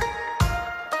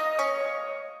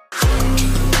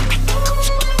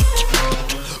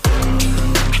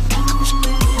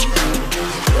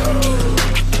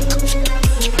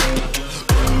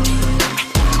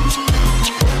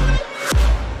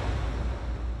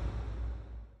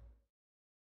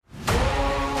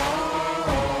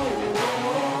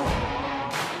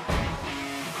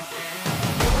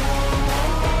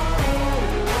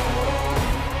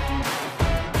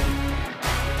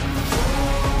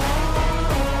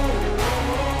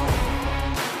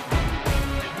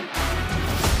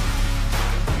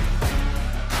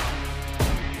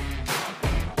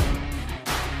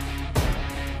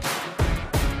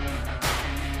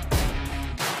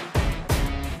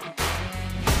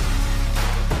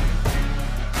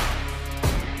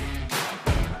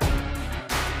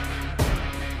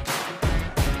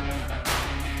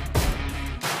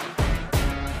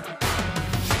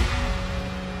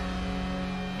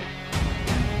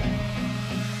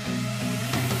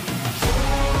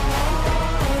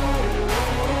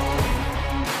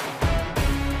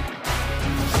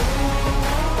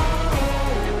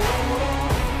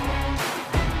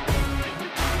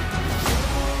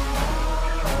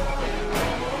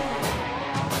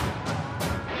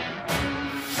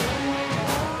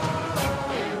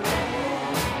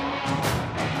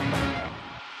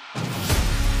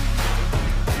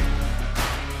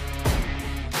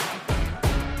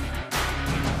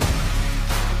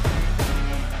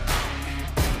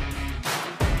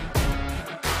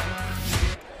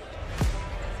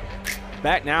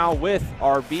 Back now with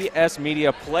our BS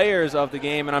Media players of the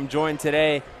game, and I'm joined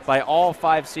today by all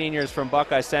 5 seniors from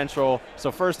Buckeye Central.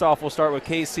 So first off, we'll start with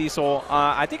Kate Siesel.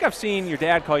 I think I've seen your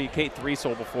dad call you Kate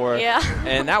Threesel before. Yeah.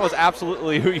 And that was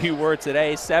absolutely who you were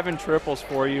today. 7 triples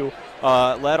for you,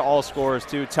 led all scorers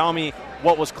too. Tell me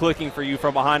what was clicking for you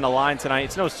from behind the line tonight.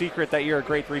 It's no secret that you're a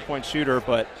great three-point shooter,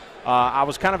 but I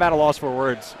was kind of at a loss for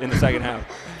words in the second half.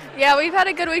 Yeah, we've had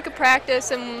a good week of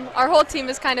practice, and our whole team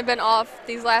has kind of been off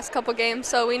these last couple games,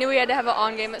 so we knew we had to have an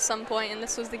on game at some point, and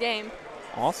this was the game.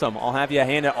 Awesome. I'll have you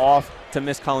hand it off to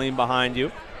Miss Colleen behind you.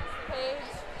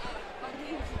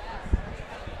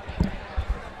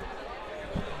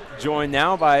 Joined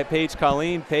now by Paige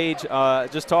Colleen. Paige,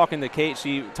 just talking to Kate,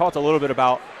 she talked a little bit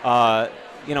about,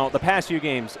 the past few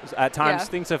games. At times,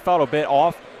 things have felt a bit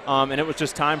off. And it was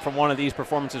just time for one of these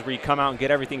performances where you come out and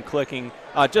get everything clicking.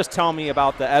 Just tell me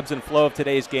about the ebbs and flow of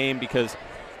today's game, because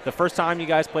the first time you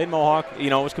guys played Mohawk,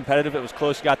 it was competitive, it was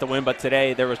close, you got the win, but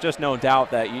today there was just no doubt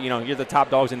that, you're the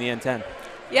top dogs in the N10.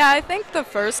 Yeah, I think the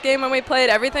first game when we played,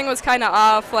 everything was kind of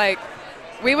off. Like,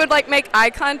 we would, make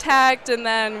eye contact, and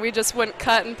then we just wouldn't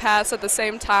cut and pass at the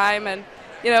same time. And,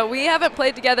 we haven't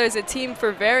played together as a team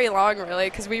for very long, really,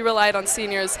 because we relied on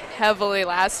seniors heavily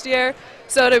last year.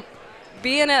 So to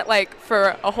be in it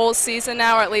for a whole season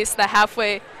now, or at least the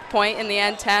halfway point in the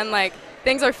N10,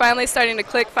 things are finally starting to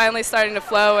click, finally starting to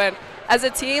flow, and as a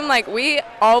team, we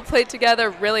all played together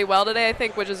really well today, I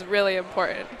think, which is really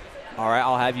important. All right,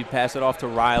 I'll have you pass it off to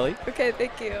Riley. Okay,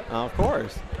 thank you. Of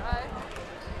course.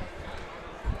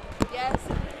 Yes.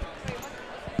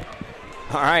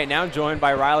 All right, now joined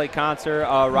by Riley Concert.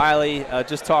 Riley,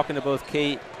 just talking to both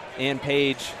Kate and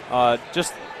Paige,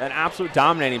 just an absolute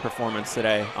dominating performance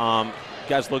today. You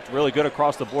guys looked really good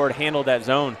across the board, handled that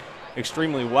zone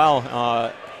extremely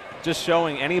well. Just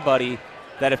showing anybody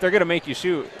that if they're going to make you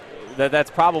shoot,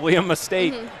 that's probably a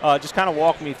mistake. Just kind of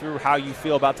walk me through how you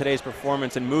feel about today's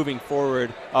performance and moving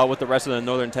forward with the rest of the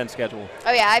Northern 10 schedule.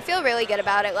 Oh, yeah, I feel really good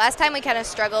about it. Last time we kind of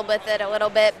struggled with it a little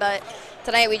bit, but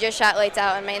tonight we just shot lights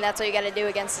out. That's what you got to do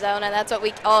against zone, and that's what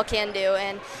we all can do.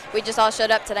 And we just all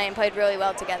showed up tonight and played really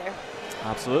well together.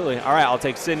 Absolutely. All right, I'll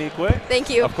take Sydney quick. Thank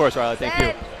you. Of course, Riley. Thank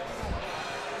you.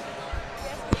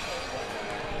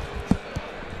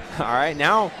 All right,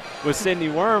 now with Sydney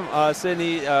Worm.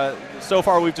 Sydney, so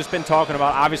far we've just been talking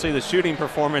about obviously the shooting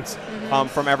performance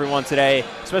from everyone today,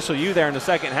 especially you there in the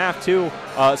second half too.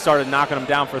 Started knocking them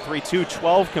down for three,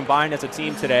 12 combined as a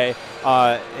team today.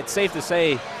 It's safe to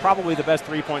say probably the best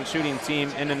three-point shooting team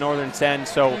in the Northern 10.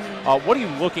 So what are you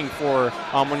looking for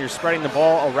when you're spreading the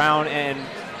ball around and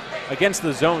against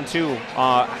the zone too?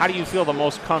 How do you feel the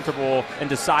most comfortable and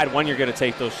decide when you're going to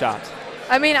take those shots?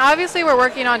 I mean, obviously we're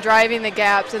working on driving the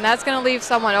gaps, and that's going to leave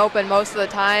someone open most of the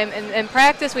time. And in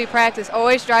practice, we practice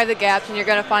always drive the gaps, and you're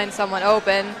going to find someone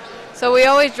open. So we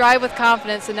always drive with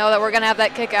confidence and know that we're going to have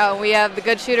that kick out, and we have the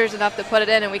good shooters enough to put it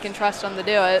in, and we can trust them to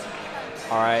do it.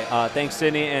 All right, thanks,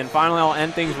 Sydney. And finally, I'll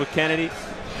end things with Kennedy.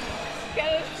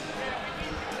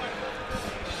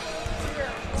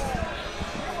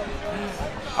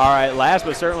 All right, last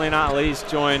but certainly not least,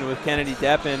 joined with Kennedy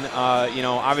Deppen.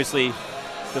 Obviously,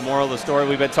 the moral of the story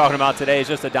we've been talking about today is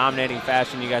just a dominating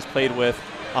fashion you guys played with.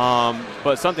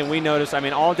 But something we noticed,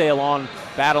 all day long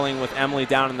battling with Emily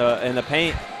down in the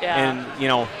paint. Yeah.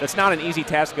 And, that's not an easy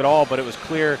task at all, but it was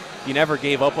clear you never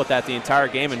gave up with that the entire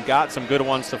game and got some good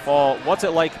ones to fall. What's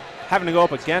it like having to go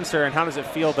up against her, and how does it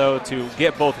feel, though, to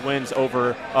get both wins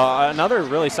over another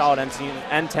really solid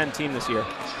N10 team this year?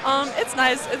 It's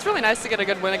nice. It's really nice to get a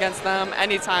good win against them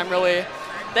anytime, really.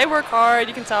 They work hard.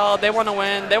 You can tell they want to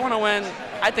win. They want to win,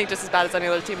 I think, just as bad as any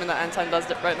other team in the N10 does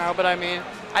right now. But,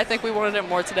 I think we wanted it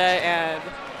more today, and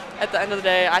at the end of the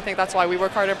day, I think that's why we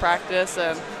work hard in practice.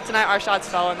 And tonight our shots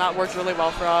fell, and that worked really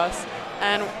well for us.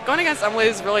 And going against Emily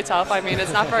is really tough.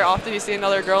 It's not very often you see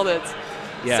another girl that's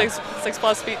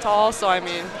 6+ feet tall. So, I'm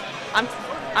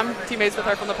teammates with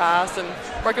her from the past, and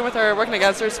working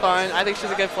against her is fun. I think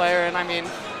she's a good player, and,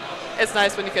 it's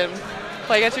nice when you can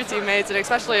play against your teammates, and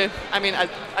especially,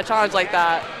 a challenge like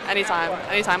that,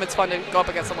 anytime it's fun to go up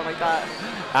against someone like that.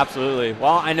 Absolutely.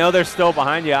 Well, I know they're still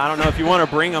behind you. I don't know if you want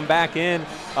to bring them back in.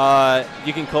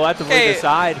 You can collectively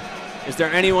decide. Is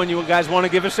there anyone you guys want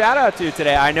to give a shout-out to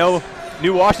today? I know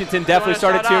New Washington definitely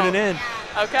started tuning in.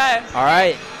 Okay. All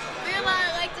right. We would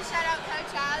like to shout out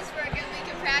Coach Oz for a good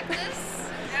week of practice.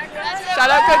 Shout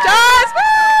out Coach Oz!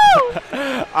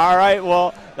 Woo! All right,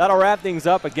 well, that'll wrap things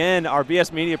up. Again, our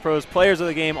BS Media Pros players of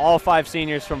the game, all 5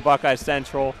 seniors from Buckeye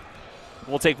Central.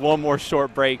 We'll take one more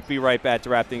short break. Be right back to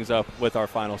wrap things up with our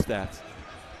final stats.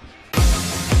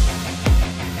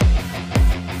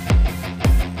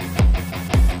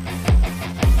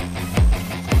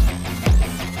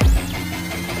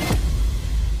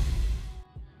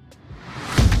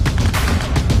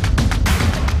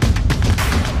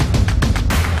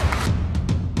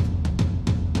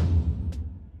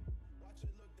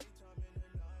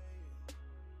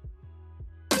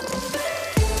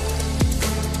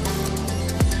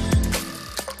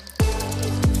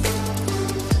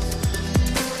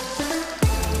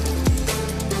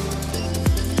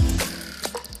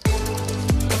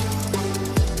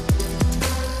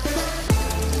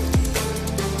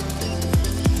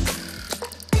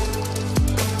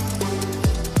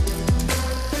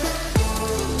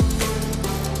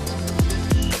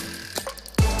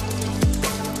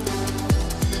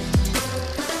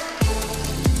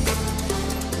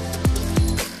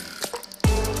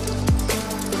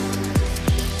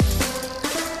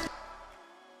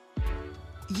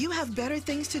 Better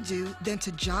things to do than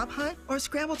to job hunt or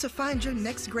scramble to find your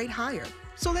next great hire.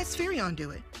 So let Spherion do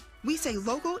it. We say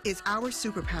local is our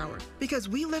superpower because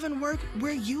we live and work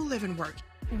where you live and work.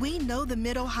 We know the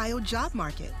Mid-Ohio job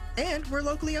market, and we're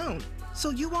locally owned.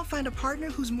 So you won't find a partner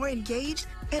who's more engaged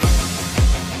and...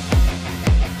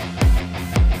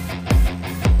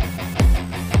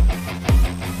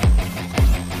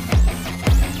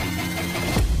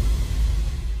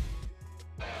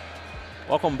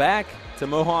 Welcome back to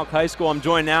Mohawk High School. I'm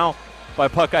joined now by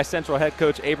Buckeye Central head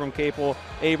coach Abram Capel.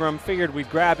 Abram, figured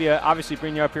we'd grab you, obviously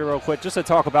bring you up here real quick just to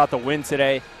talk about the win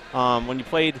today. When you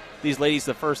played these ladies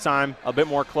the first time, a bit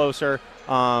more closer.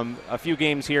 A few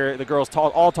games here, the girls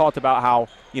all talked about how,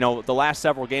 the last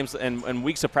several games and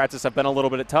weeks of practice have been a little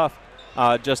bit tough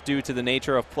just due to the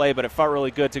nature of play, but it felt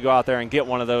really good to go out there and get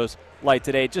one of those like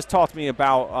today. Just talk to me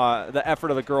about the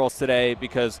effort of the girls today,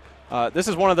 because this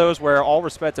is one of those where, all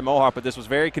respect to Mohawk, but this was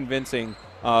very convincing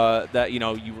that,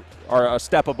 you are a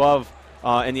step above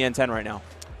in the N10 right now.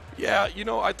 Yeah,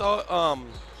 I thought,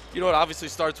 it obviously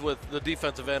starts with the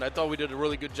defensive end. I thought we did a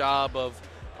really good job of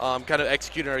kind of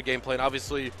executing our game plan.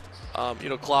 Obviously,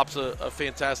 Klopp's a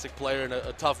fantastic player and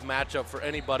a tough matchup for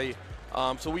anybody.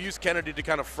 So we used Kennedy to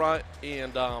kind of front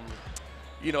and,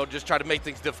 just try to make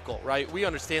things difficult, right? We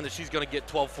understand that she's going to get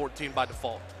 12-14 by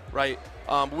default, right?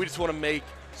 We just want to make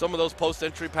some of those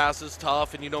post-entry passes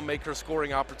tough and, make her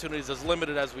scoring opportunities as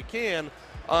limited as we can.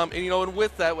 And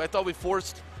with that, I thought we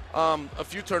forced a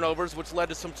few turnovers, which led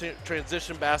to some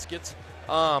transition baskets.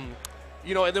 And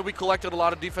then we collected a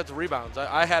lot of defensive rebounds.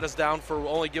 I had us down for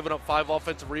only giving up 5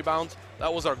 offensive rebounds.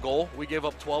 That was our goal. We gave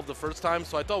up 12 the first time,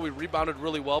 so I thought we rebounded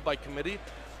really well by committee.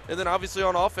 And then obviously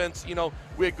on offense,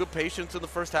 we had good patience in the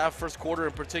first half, first quarter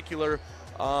in particular,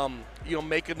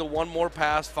 making the one more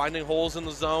pass, finding holes in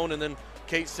the zone, and then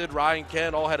Kate, Sid, Ryan,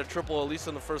 Ken all had a triple at least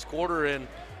in the first quarter and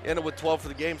ended with 12 for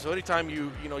the game. So anytime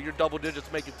you're double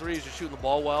digits making threes, you're shooting the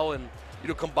ball well, and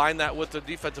combine that with the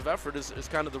defensive effort is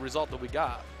kind of the result that we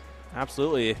got.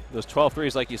 Absolutely. Those 12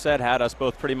 threes, like you said, had us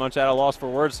both pretty much at a loss for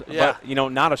words. Yeah.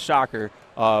 But, not a shocker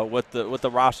with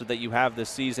the roster that you have this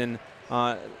season.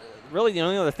 Really, the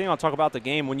only other thing I'll talk about the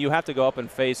game, when you have to go up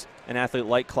and face an athlete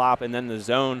like Klopp and then the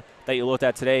zone that you looked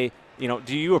at today,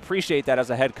 do you appreciate that as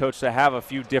a head coach to have a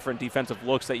few different defensive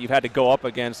looks that you've had to go up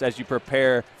against as you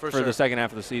prepare for sure. the second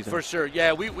half of the season? For sure.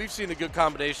 Yeah, we've seen a good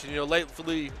combination.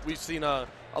 Lately we've seen a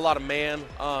lot of man,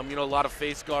 a lot of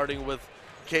face guarding with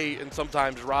Kate and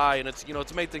sometimes Rye, and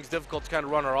it's made things difficult to kind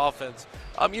of run our offense.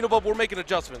 But we're making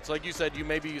adjustments. Like you said,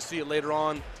 you see it later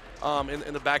on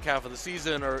in the back half of the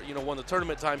season, or when the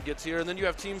tournament time gets here. And then you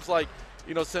have teams like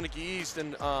Seneca East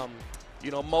and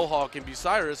Mohawk and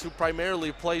Bucyrus, who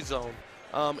primarily play zone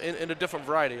in a different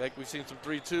variety. Like we've seen some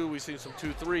 3-2, we've seen some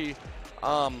 2-3.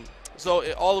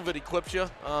 So all of it equips you.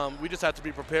 We just have to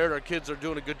be prepared. Our kids are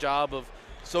doing a good job of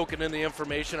soaking in the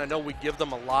information. I know we give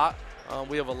them a lot.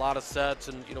 We have a lot of sets,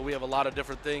 and we have a lot of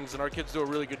different things, and our kids do a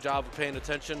really good job of paying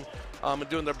attention and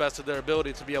doing their best of their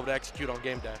ability to be able to execute on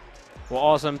game day. Well,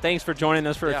 awesome. Thanks for joining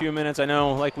us for a few minutes. I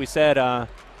know, like we said,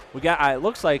 we got it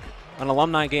looks like an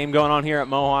alumni game going on here at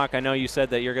Mohawk. I know you said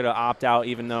that you're going to opt out,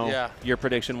 even though your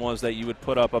prediction was that you would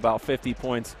put up about 50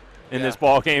 points in this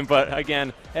ball game. But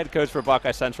again, head coach for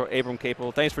Buckeye Central, Abram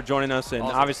Capel, thanks for joining us, and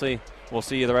obviously we'll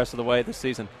see you the rest of the way this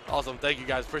season. Awesome. Thank you,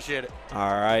 guys. Appreciate it.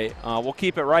 All right. We'll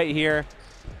keep it right here.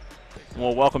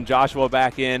 We'll welcome Joshua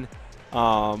back in,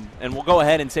 and we'll go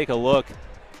ahead and take a look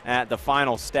at the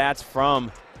final stats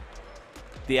from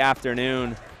the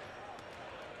afternoon.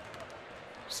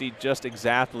 See just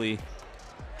exactly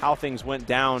how things went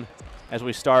down as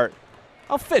we start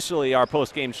officially our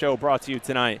post-game show, brought to you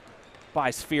tonight by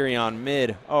Spherion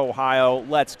Mid-Ohio.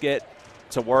 Let's get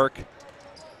to work.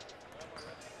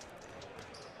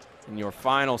 And your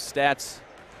final stats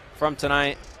from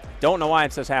tonight. Don't know why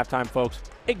it says halftime, folks.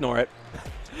 Ignore it.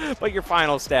 But your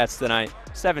final stats tonight: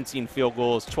 17 field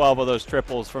goals, 12 of those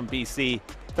triples from BC,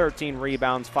 13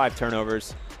 rebounds, 5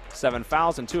 turnovers, 7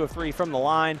 fouls, and 2 of 3 from the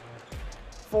line.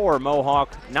 For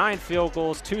Mohawk, 9 field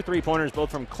goals, 2 3-pointers,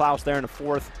 both from Klaus there in the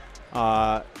fourth.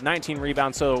 19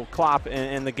 rebounds, so Klopp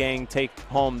and the gang take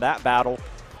home that battle.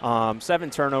 7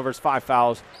 turnovers, 5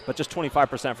 fouls, but just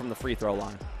 25% from the free throw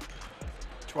line.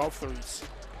 12 threes.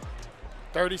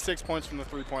 36 points from the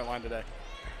three-point line today.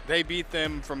 They beat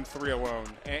them from 3 alone.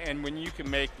 And when you can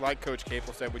make, like Coach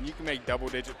Capel said, when you can make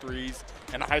double-digit threes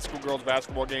in a high school girls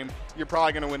basketball game, you're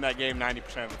probably going to win that game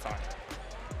 90% of the time.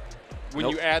 When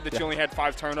you add that you only had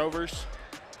 5 turnovers,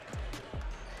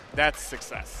 that's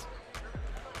success.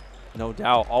 No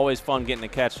doubt. Always fun getting to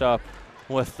catch up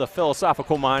with the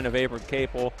philosophical mind of Abram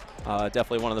Capel.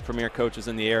 Definitely one of the premier coaches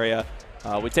in the area.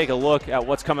 We take a look at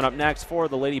what's coming up next for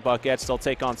the Lady Buckettes. They'll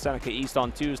take on Seneca East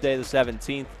on Tuesday the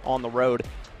 17th on the road.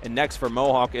 And next for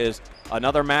Mohawk is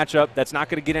another matchup that's not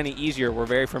going to get any easier. We're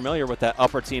very familiar with that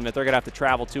upper team that they're going to have to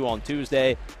travel to on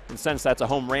Tuesday. And since that's a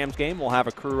home Rams game, we'll have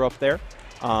a crew up there.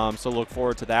 So look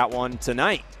forward to that one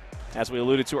tonight. As we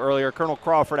alluded to earlier, Colonel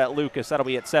Crawford at Lucas. That'll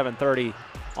be at 7:30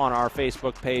 on our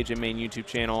Facebook page and main YouTube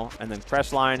channel. And then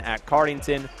Crestline at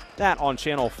Cardington. That on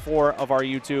channel 4 of our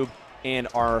YouTube and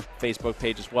our Facebook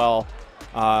page as well.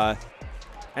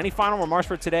 Any final remarks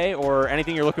for today, or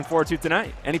anything you're looking forward to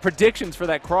tonight? Any predictions for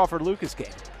that Crawford-Lucas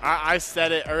game? I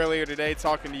said it earlier today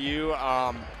talking to you.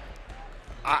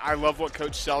 I love what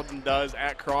Coach Sheldon does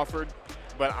at Crawford,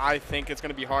 but I think it's going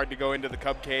to be hard to go into the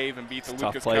Cub Cave and beat the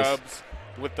Lucas Cubs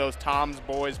with those Tom's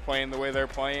boys playing the way they're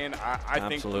playing. I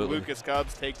think the Lucas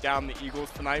Cubs take down the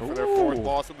Eagles tonight for their 4th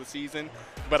loss of the season,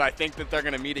 but I think that they're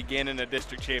going to meet again in a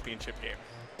district championship game.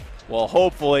 Well,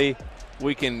 hopefully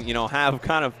we can, have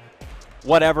kind of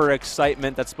whatever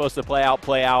excitement that's supposed to play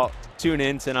out. Tune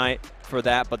in tonight for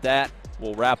that. But that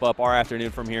will wrap up our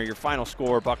afternoon from here. Your final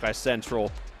score, Buckeye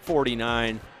Central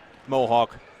 49,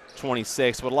 Mohawk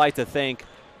 26. Would like to thank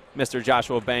Mr.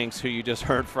 Joshua Banks, who you just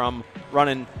heard from,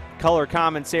 running color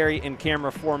commentary and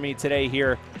camera for me today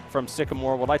here from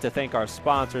Sycamore. Would like to thank our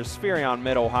sponsors, Spherion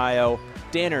Mid-Ohio,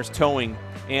 Danner's Towing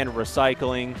and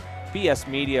Recycling, BS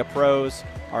Media Pros,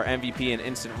 our MVP and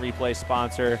instant replay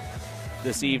sponsor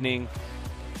this evening.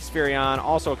 Spherion,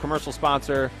 also a commercial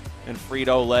sponsor, and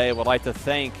Frito Lay. Would like to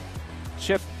thank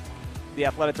Chip, the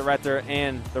athletic director,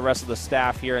 and the rest of the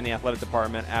staff here in the athletic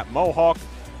department at Mohawk.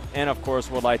 And, of course,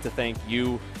 would like to thank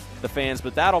you, the fans.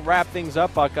 But that'll wrap things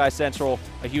up. Buckeye Central,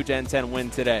 a huge N10 win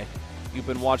today. You've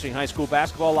been watching high school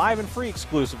basketball live and free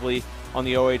exclusively on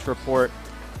the OH Report,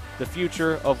 the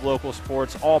future of local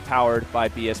sports, all powered by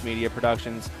BS Media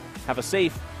Productions. Have a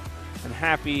safe and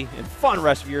happy and fun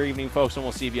rest of your evening, folks, and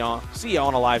we'll see you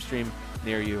on a live stream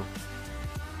near you.